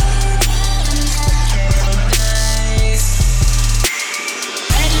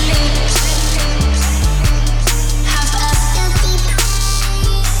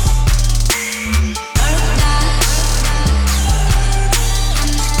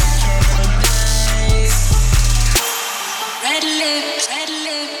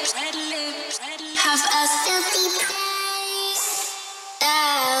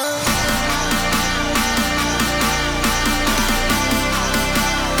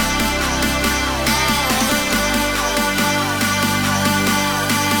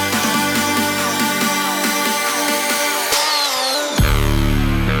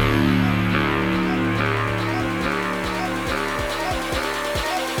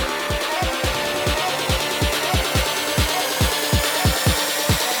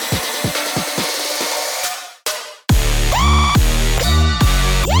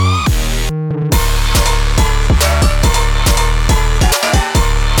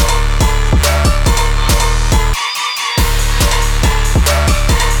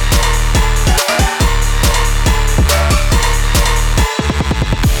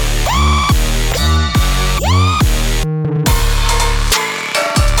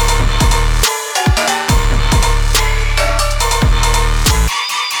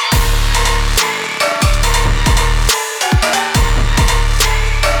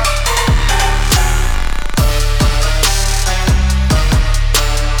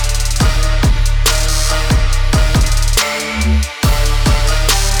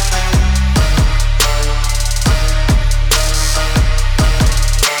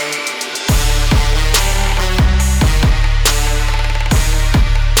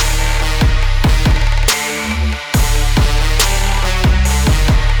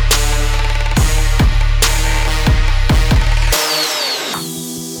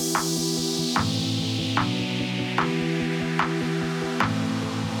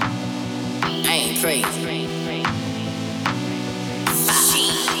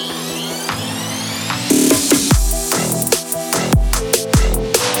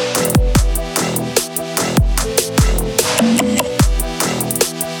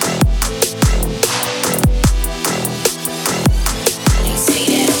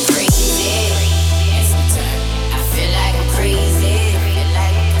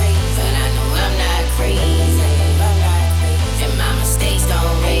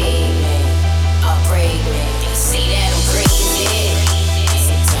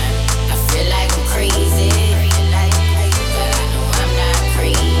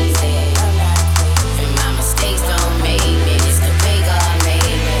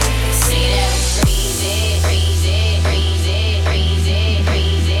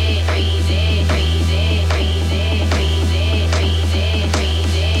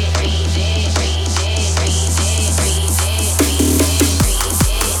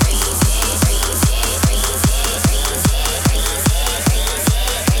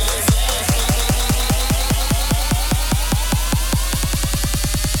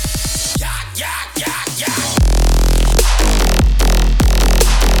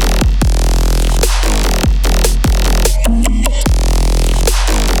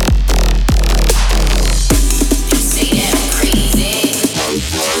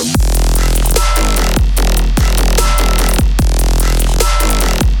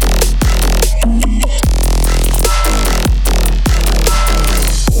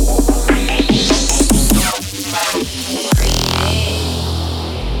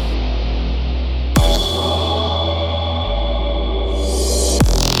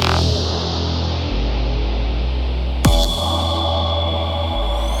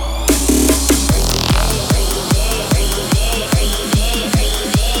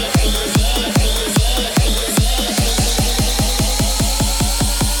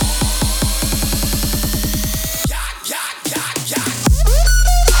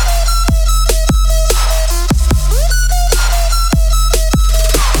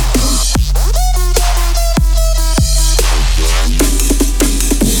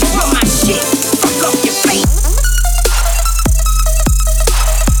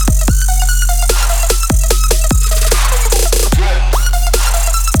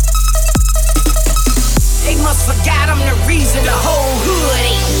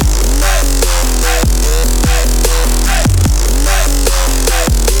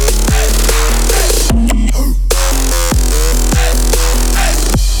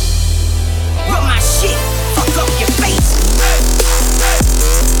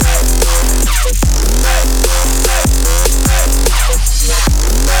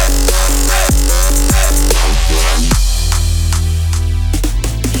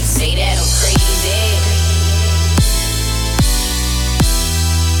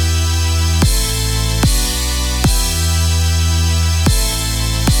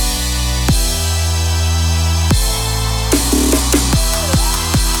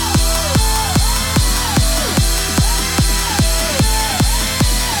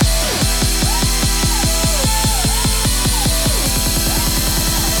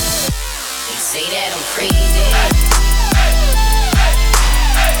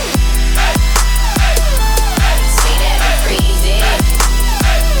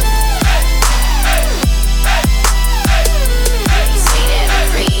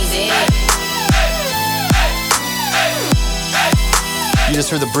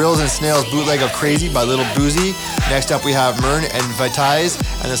 heard the Brills and Snails bootleg of Crazy by Little Boozy. Next up we have Mern and Vitize,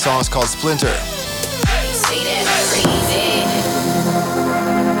 and the song is called Splinter.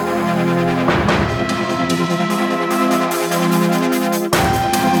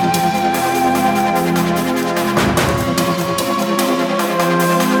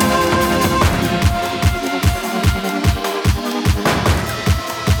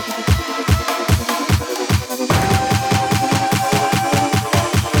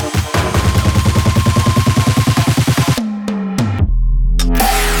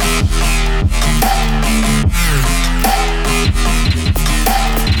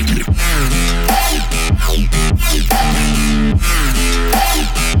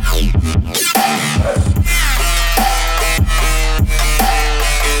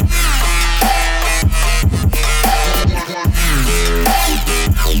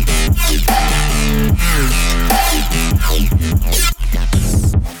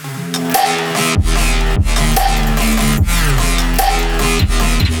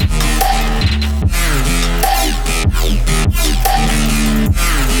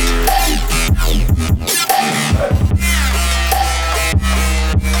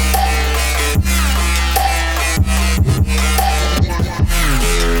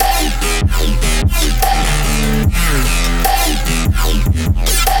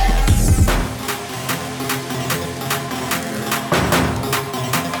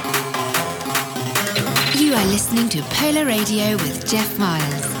 To Polar Radio with Jeff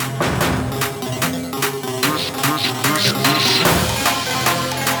Miles.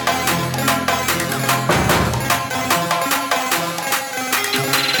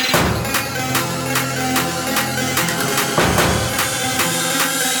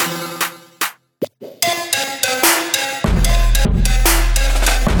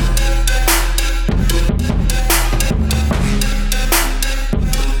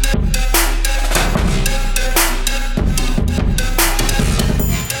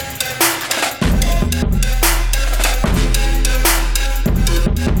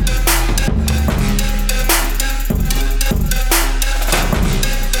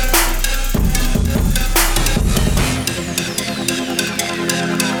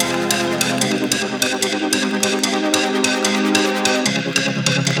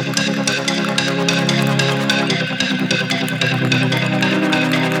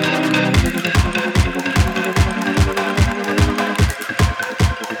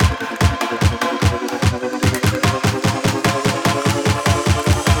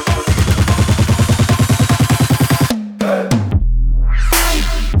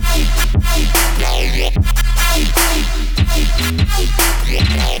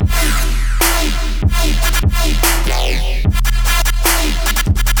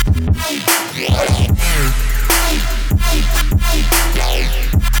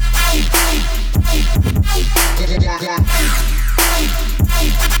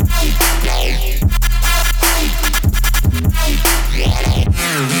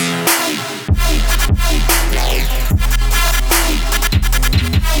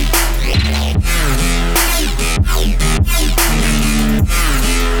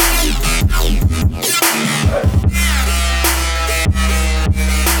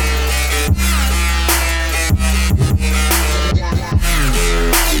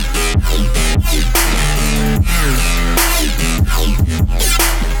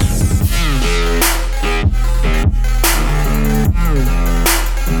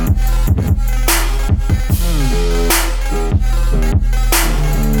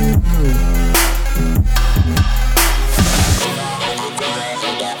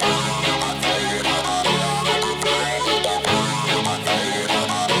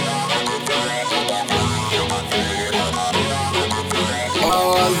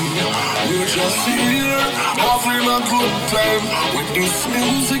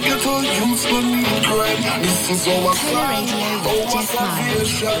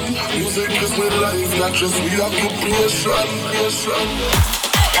 Music is with life, not just reoccupation.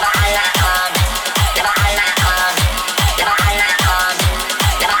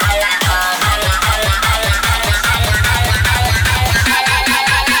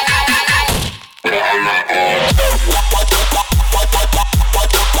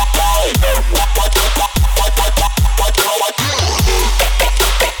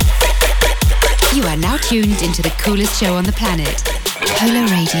 You are now tuned into the coolest show on the planet, Polar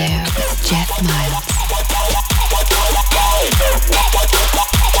Radio with Jeff Miles.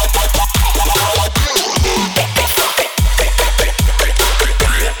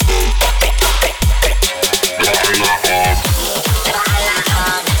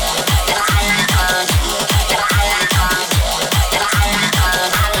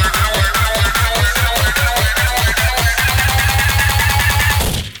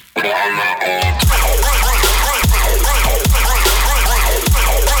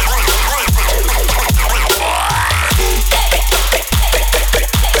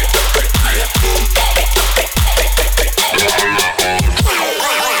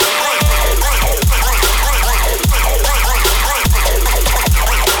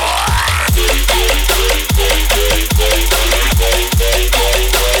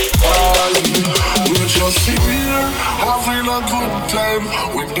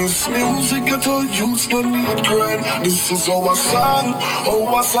 With this music, get all youths no need grind. This is our song,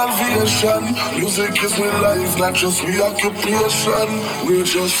 our salvation. Music is my life, not just my occupation. We're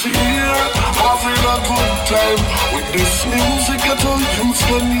just here, having a good time. With this music, get all youths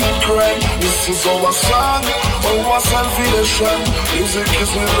no need grind. This is our song, our salvation. Music is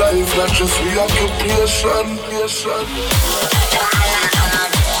my life, not just my occupation.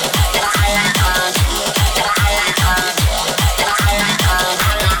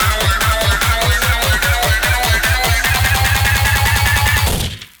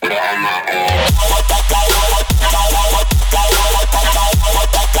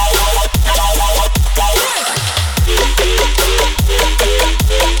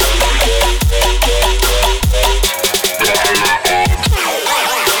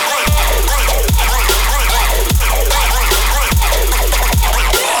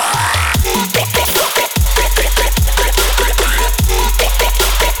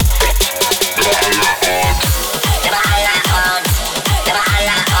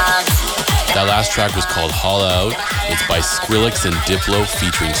 That last track was called Holla Out. It's by Skrillex and Diplo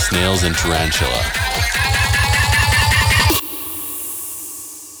featuring Snails and Tarantula.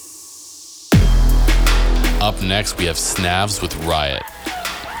 Up next, we have Snavs with Riot.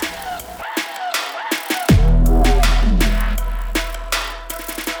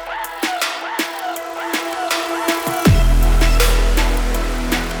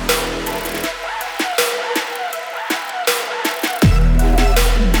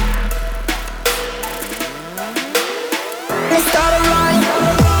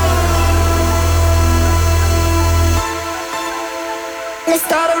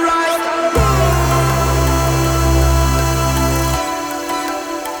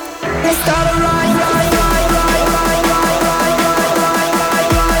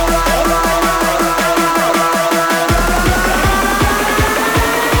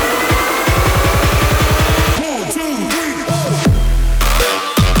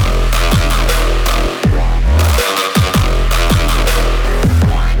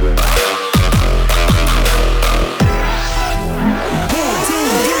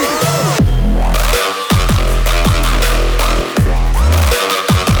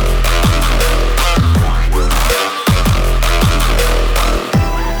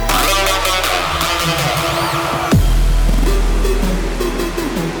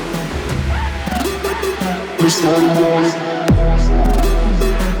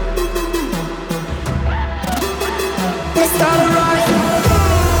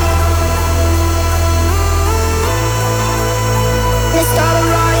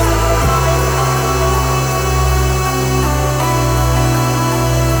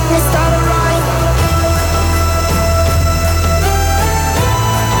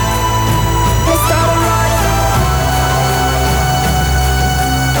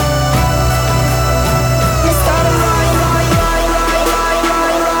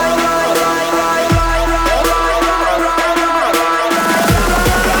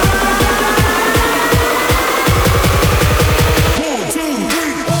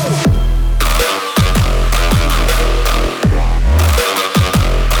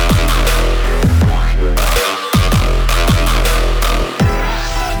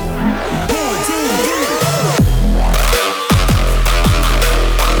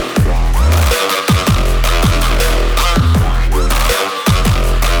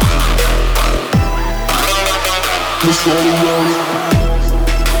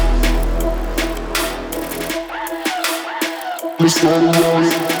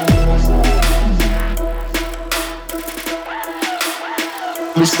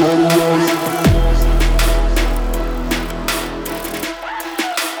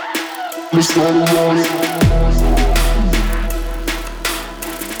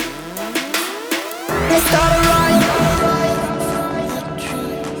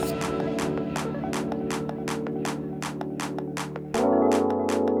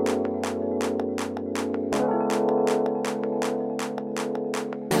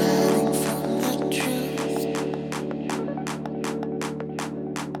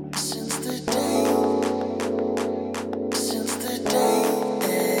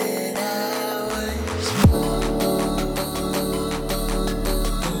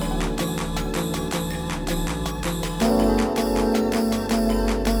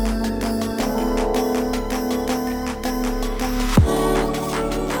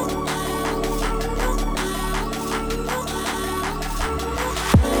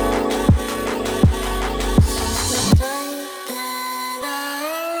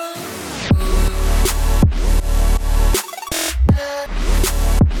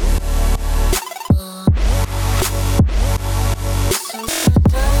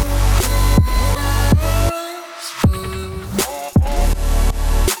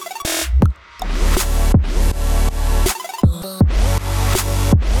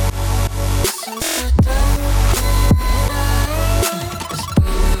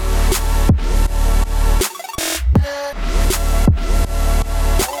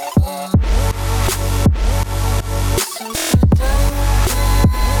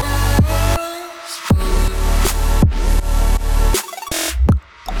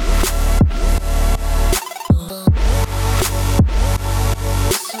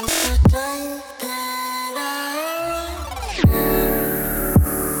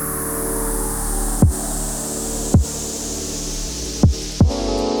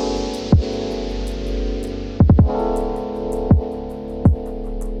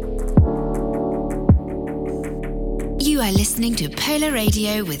 You are listening to Polar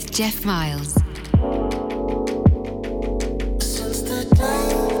Radio with Jeff Miles. Since the day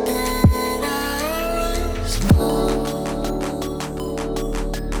that I was born,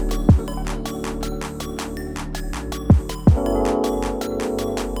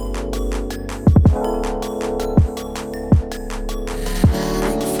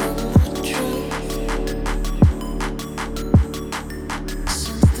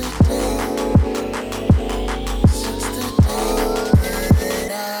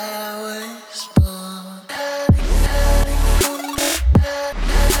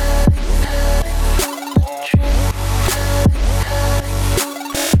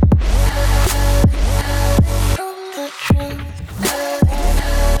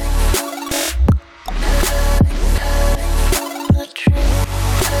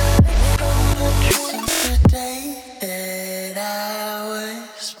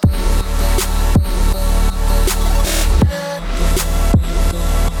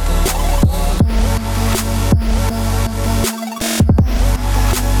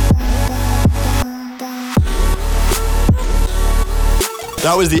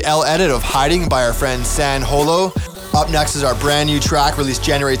 That was the L edit of Hiding by our friend San Holo. Up next is our brand new track released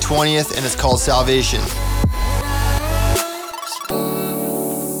January 20th, and it's called Salvation.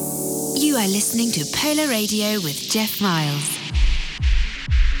 You are listening to Polar Radio with Jeff Miles.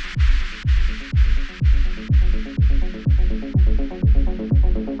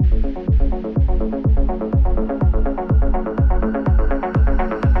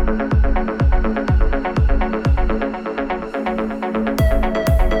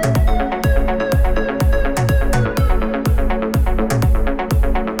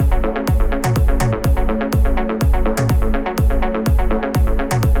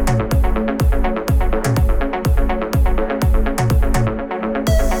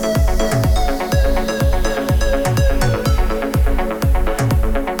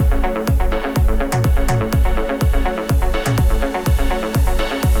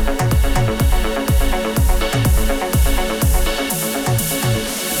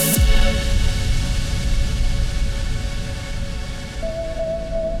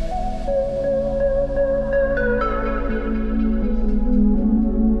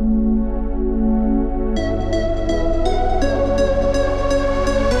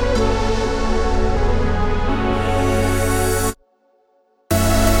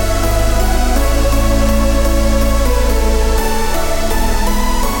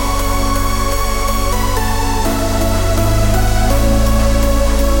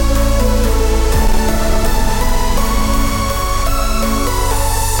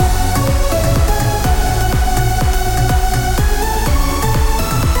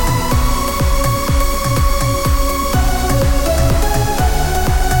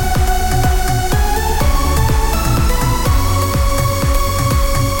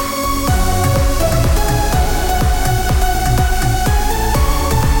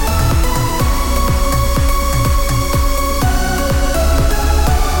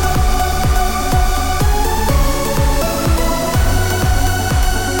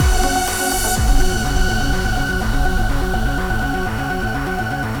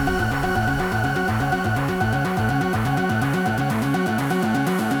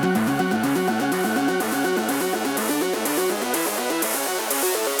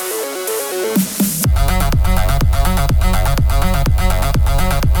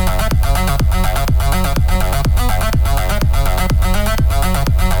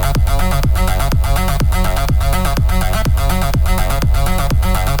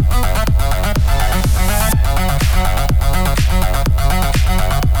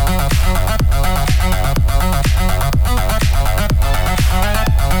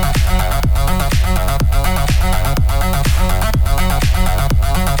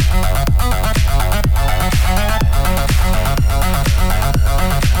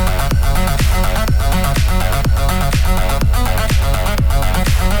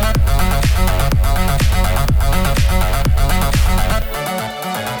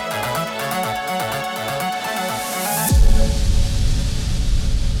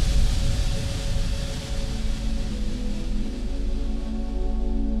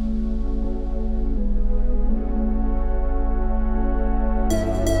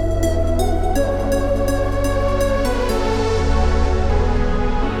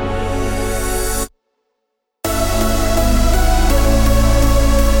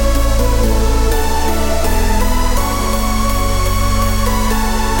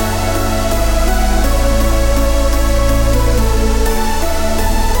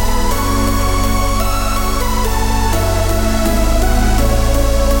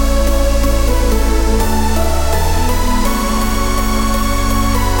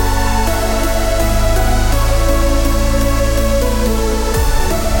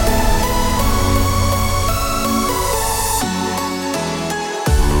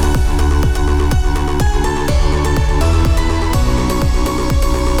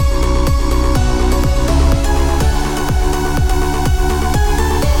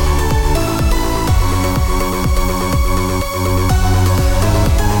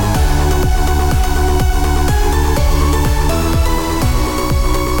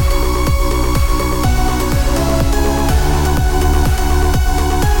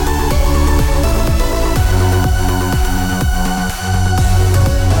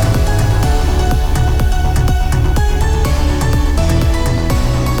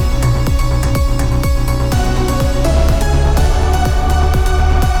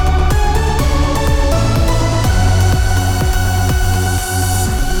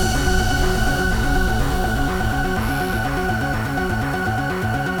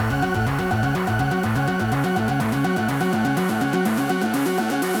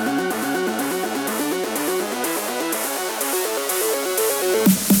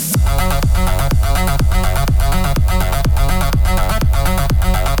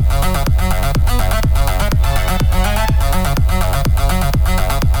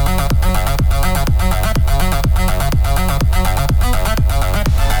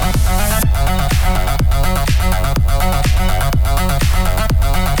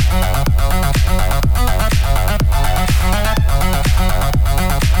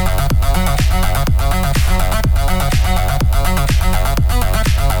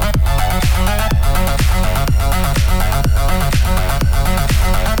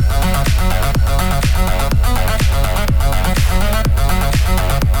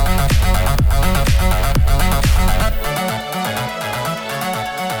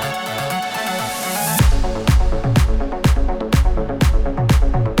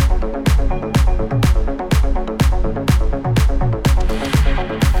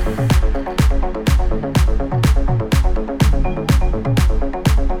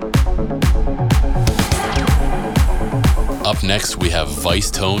 next we have Vice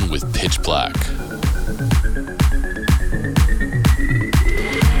Tone with Pitch Black.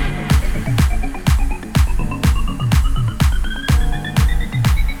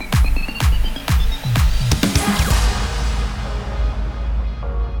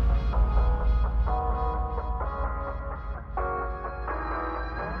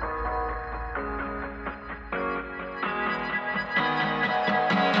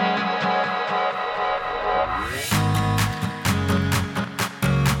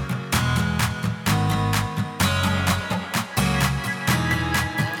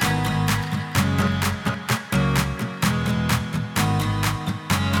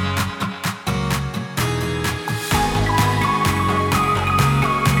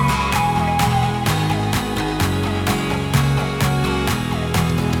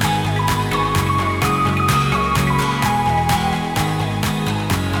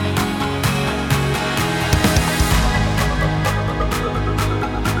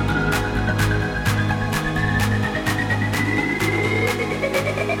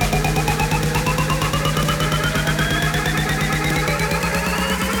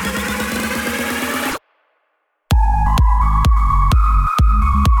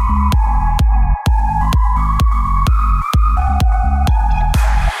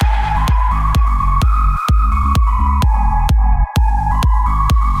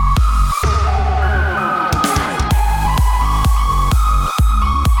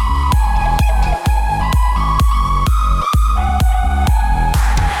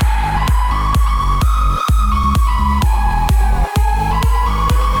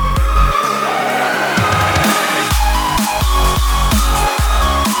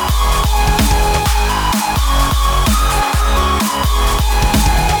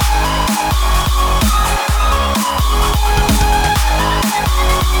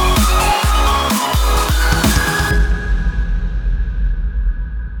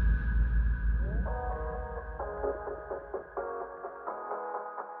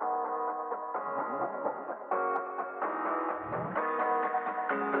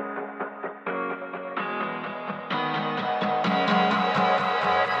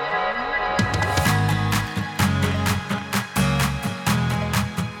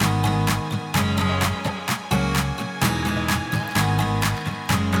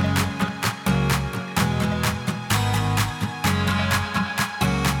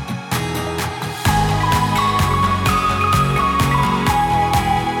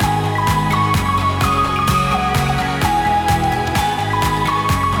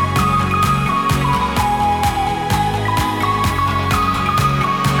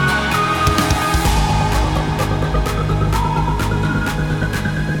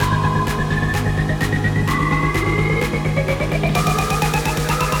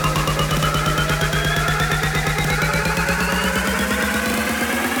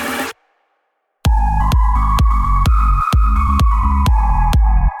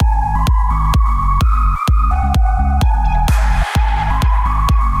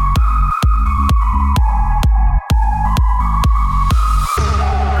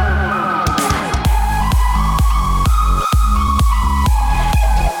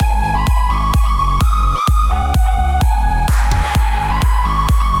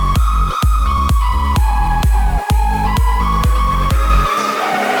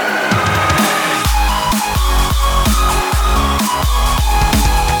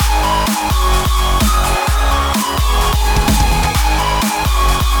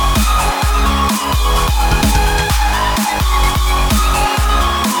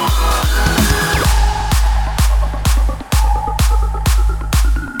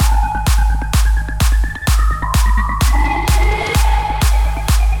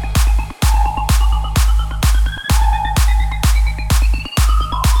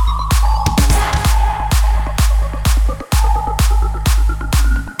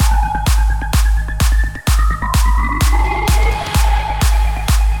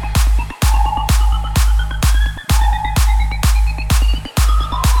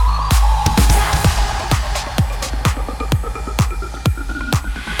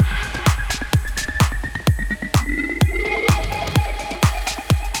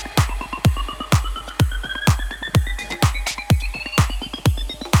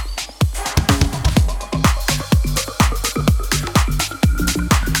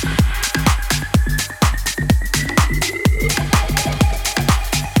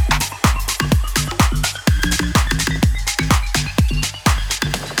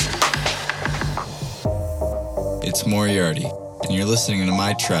 It's Moriarty, and you're listening to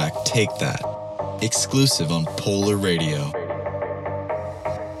my track, Take That, exclusive on Polar Radio.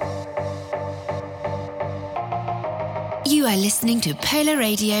 You are listening to Polar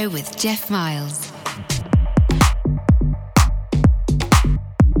Radio with Jeff Miles.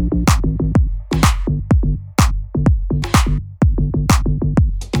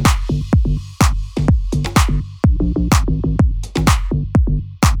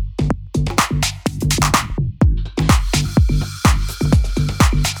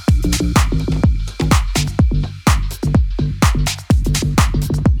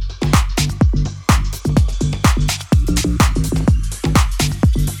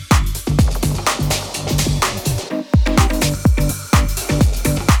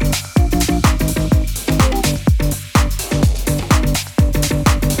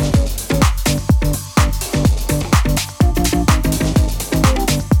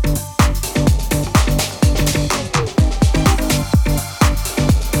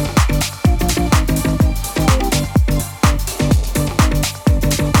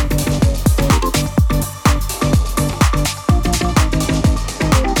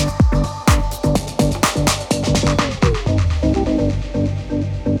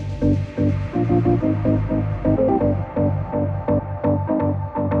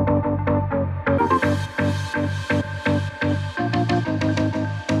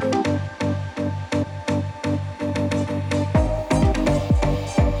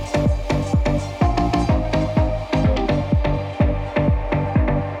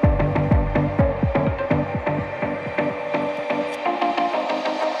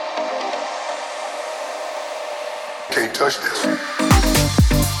 Can't touch this.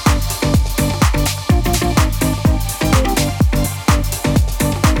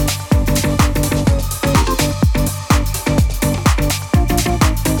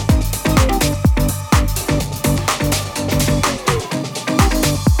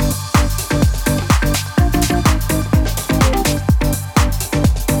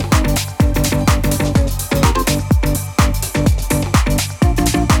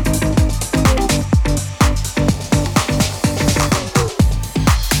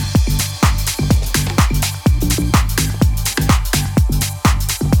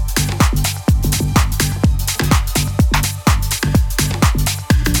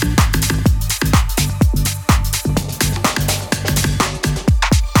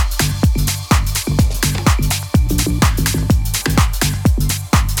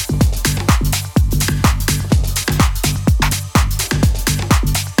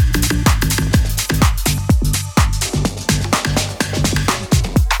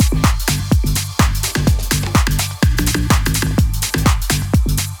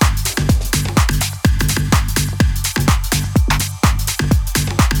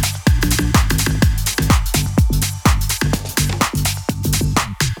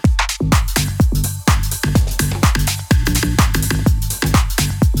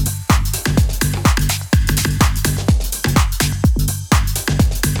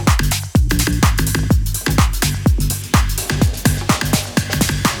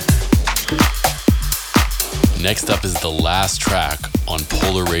 Next up is the last track on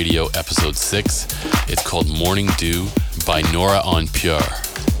Polar Radio episode 6. It's called Morning Dew by Nora En Pure.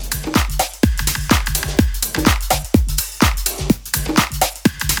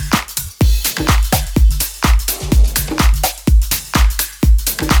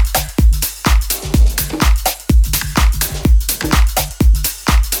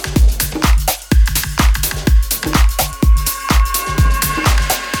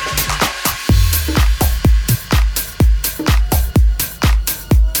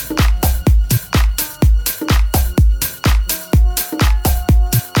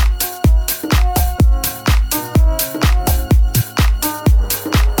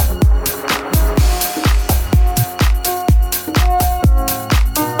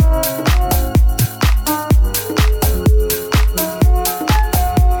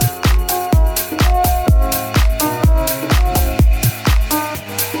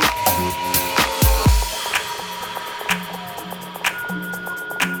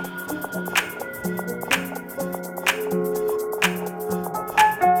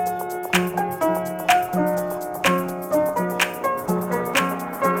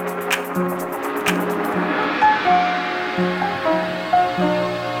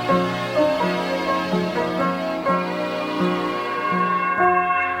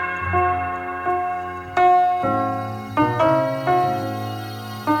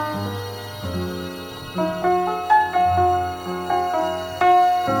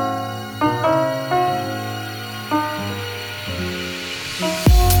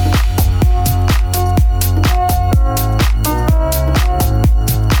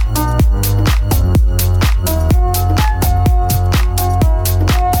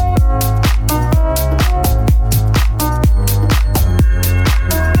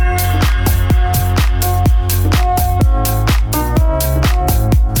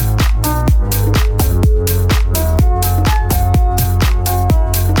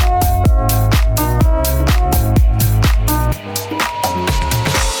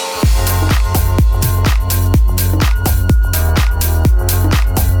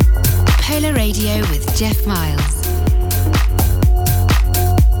 Radio with Jeff Miles.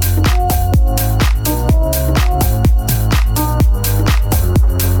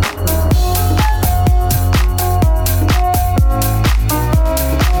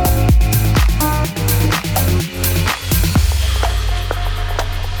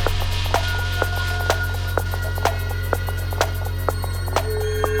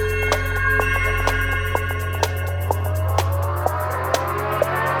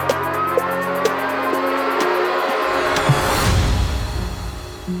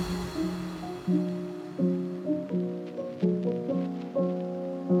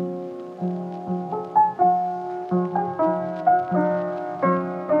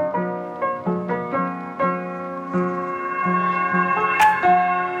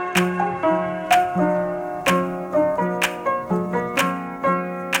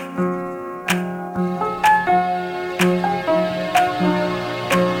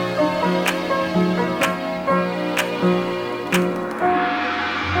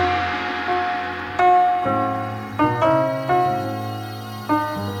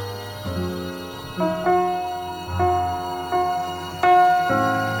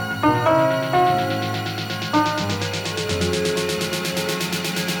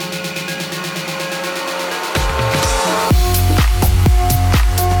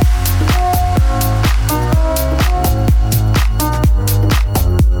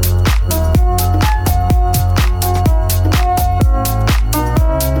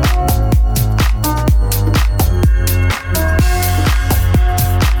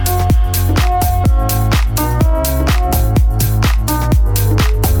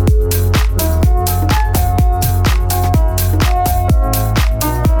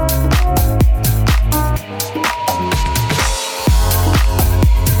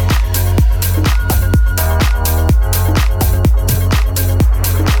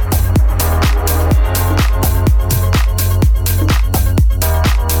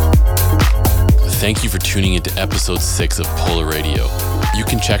 Thank you for tuning into episode 6 of Polar Radio. You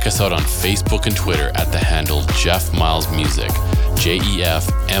can check us out on Facebook and Twitter at the handle Jeff Miles Music, JEFMILESMUSIC,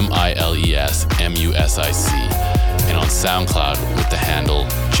 and on SoundCloud with the handle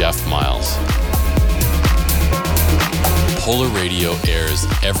Jeff Miles. Polar Radio airs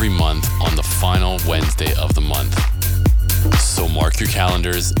every month on the final Wednesday of the month. So mark your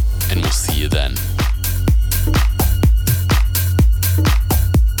calendars, and we'll see you then.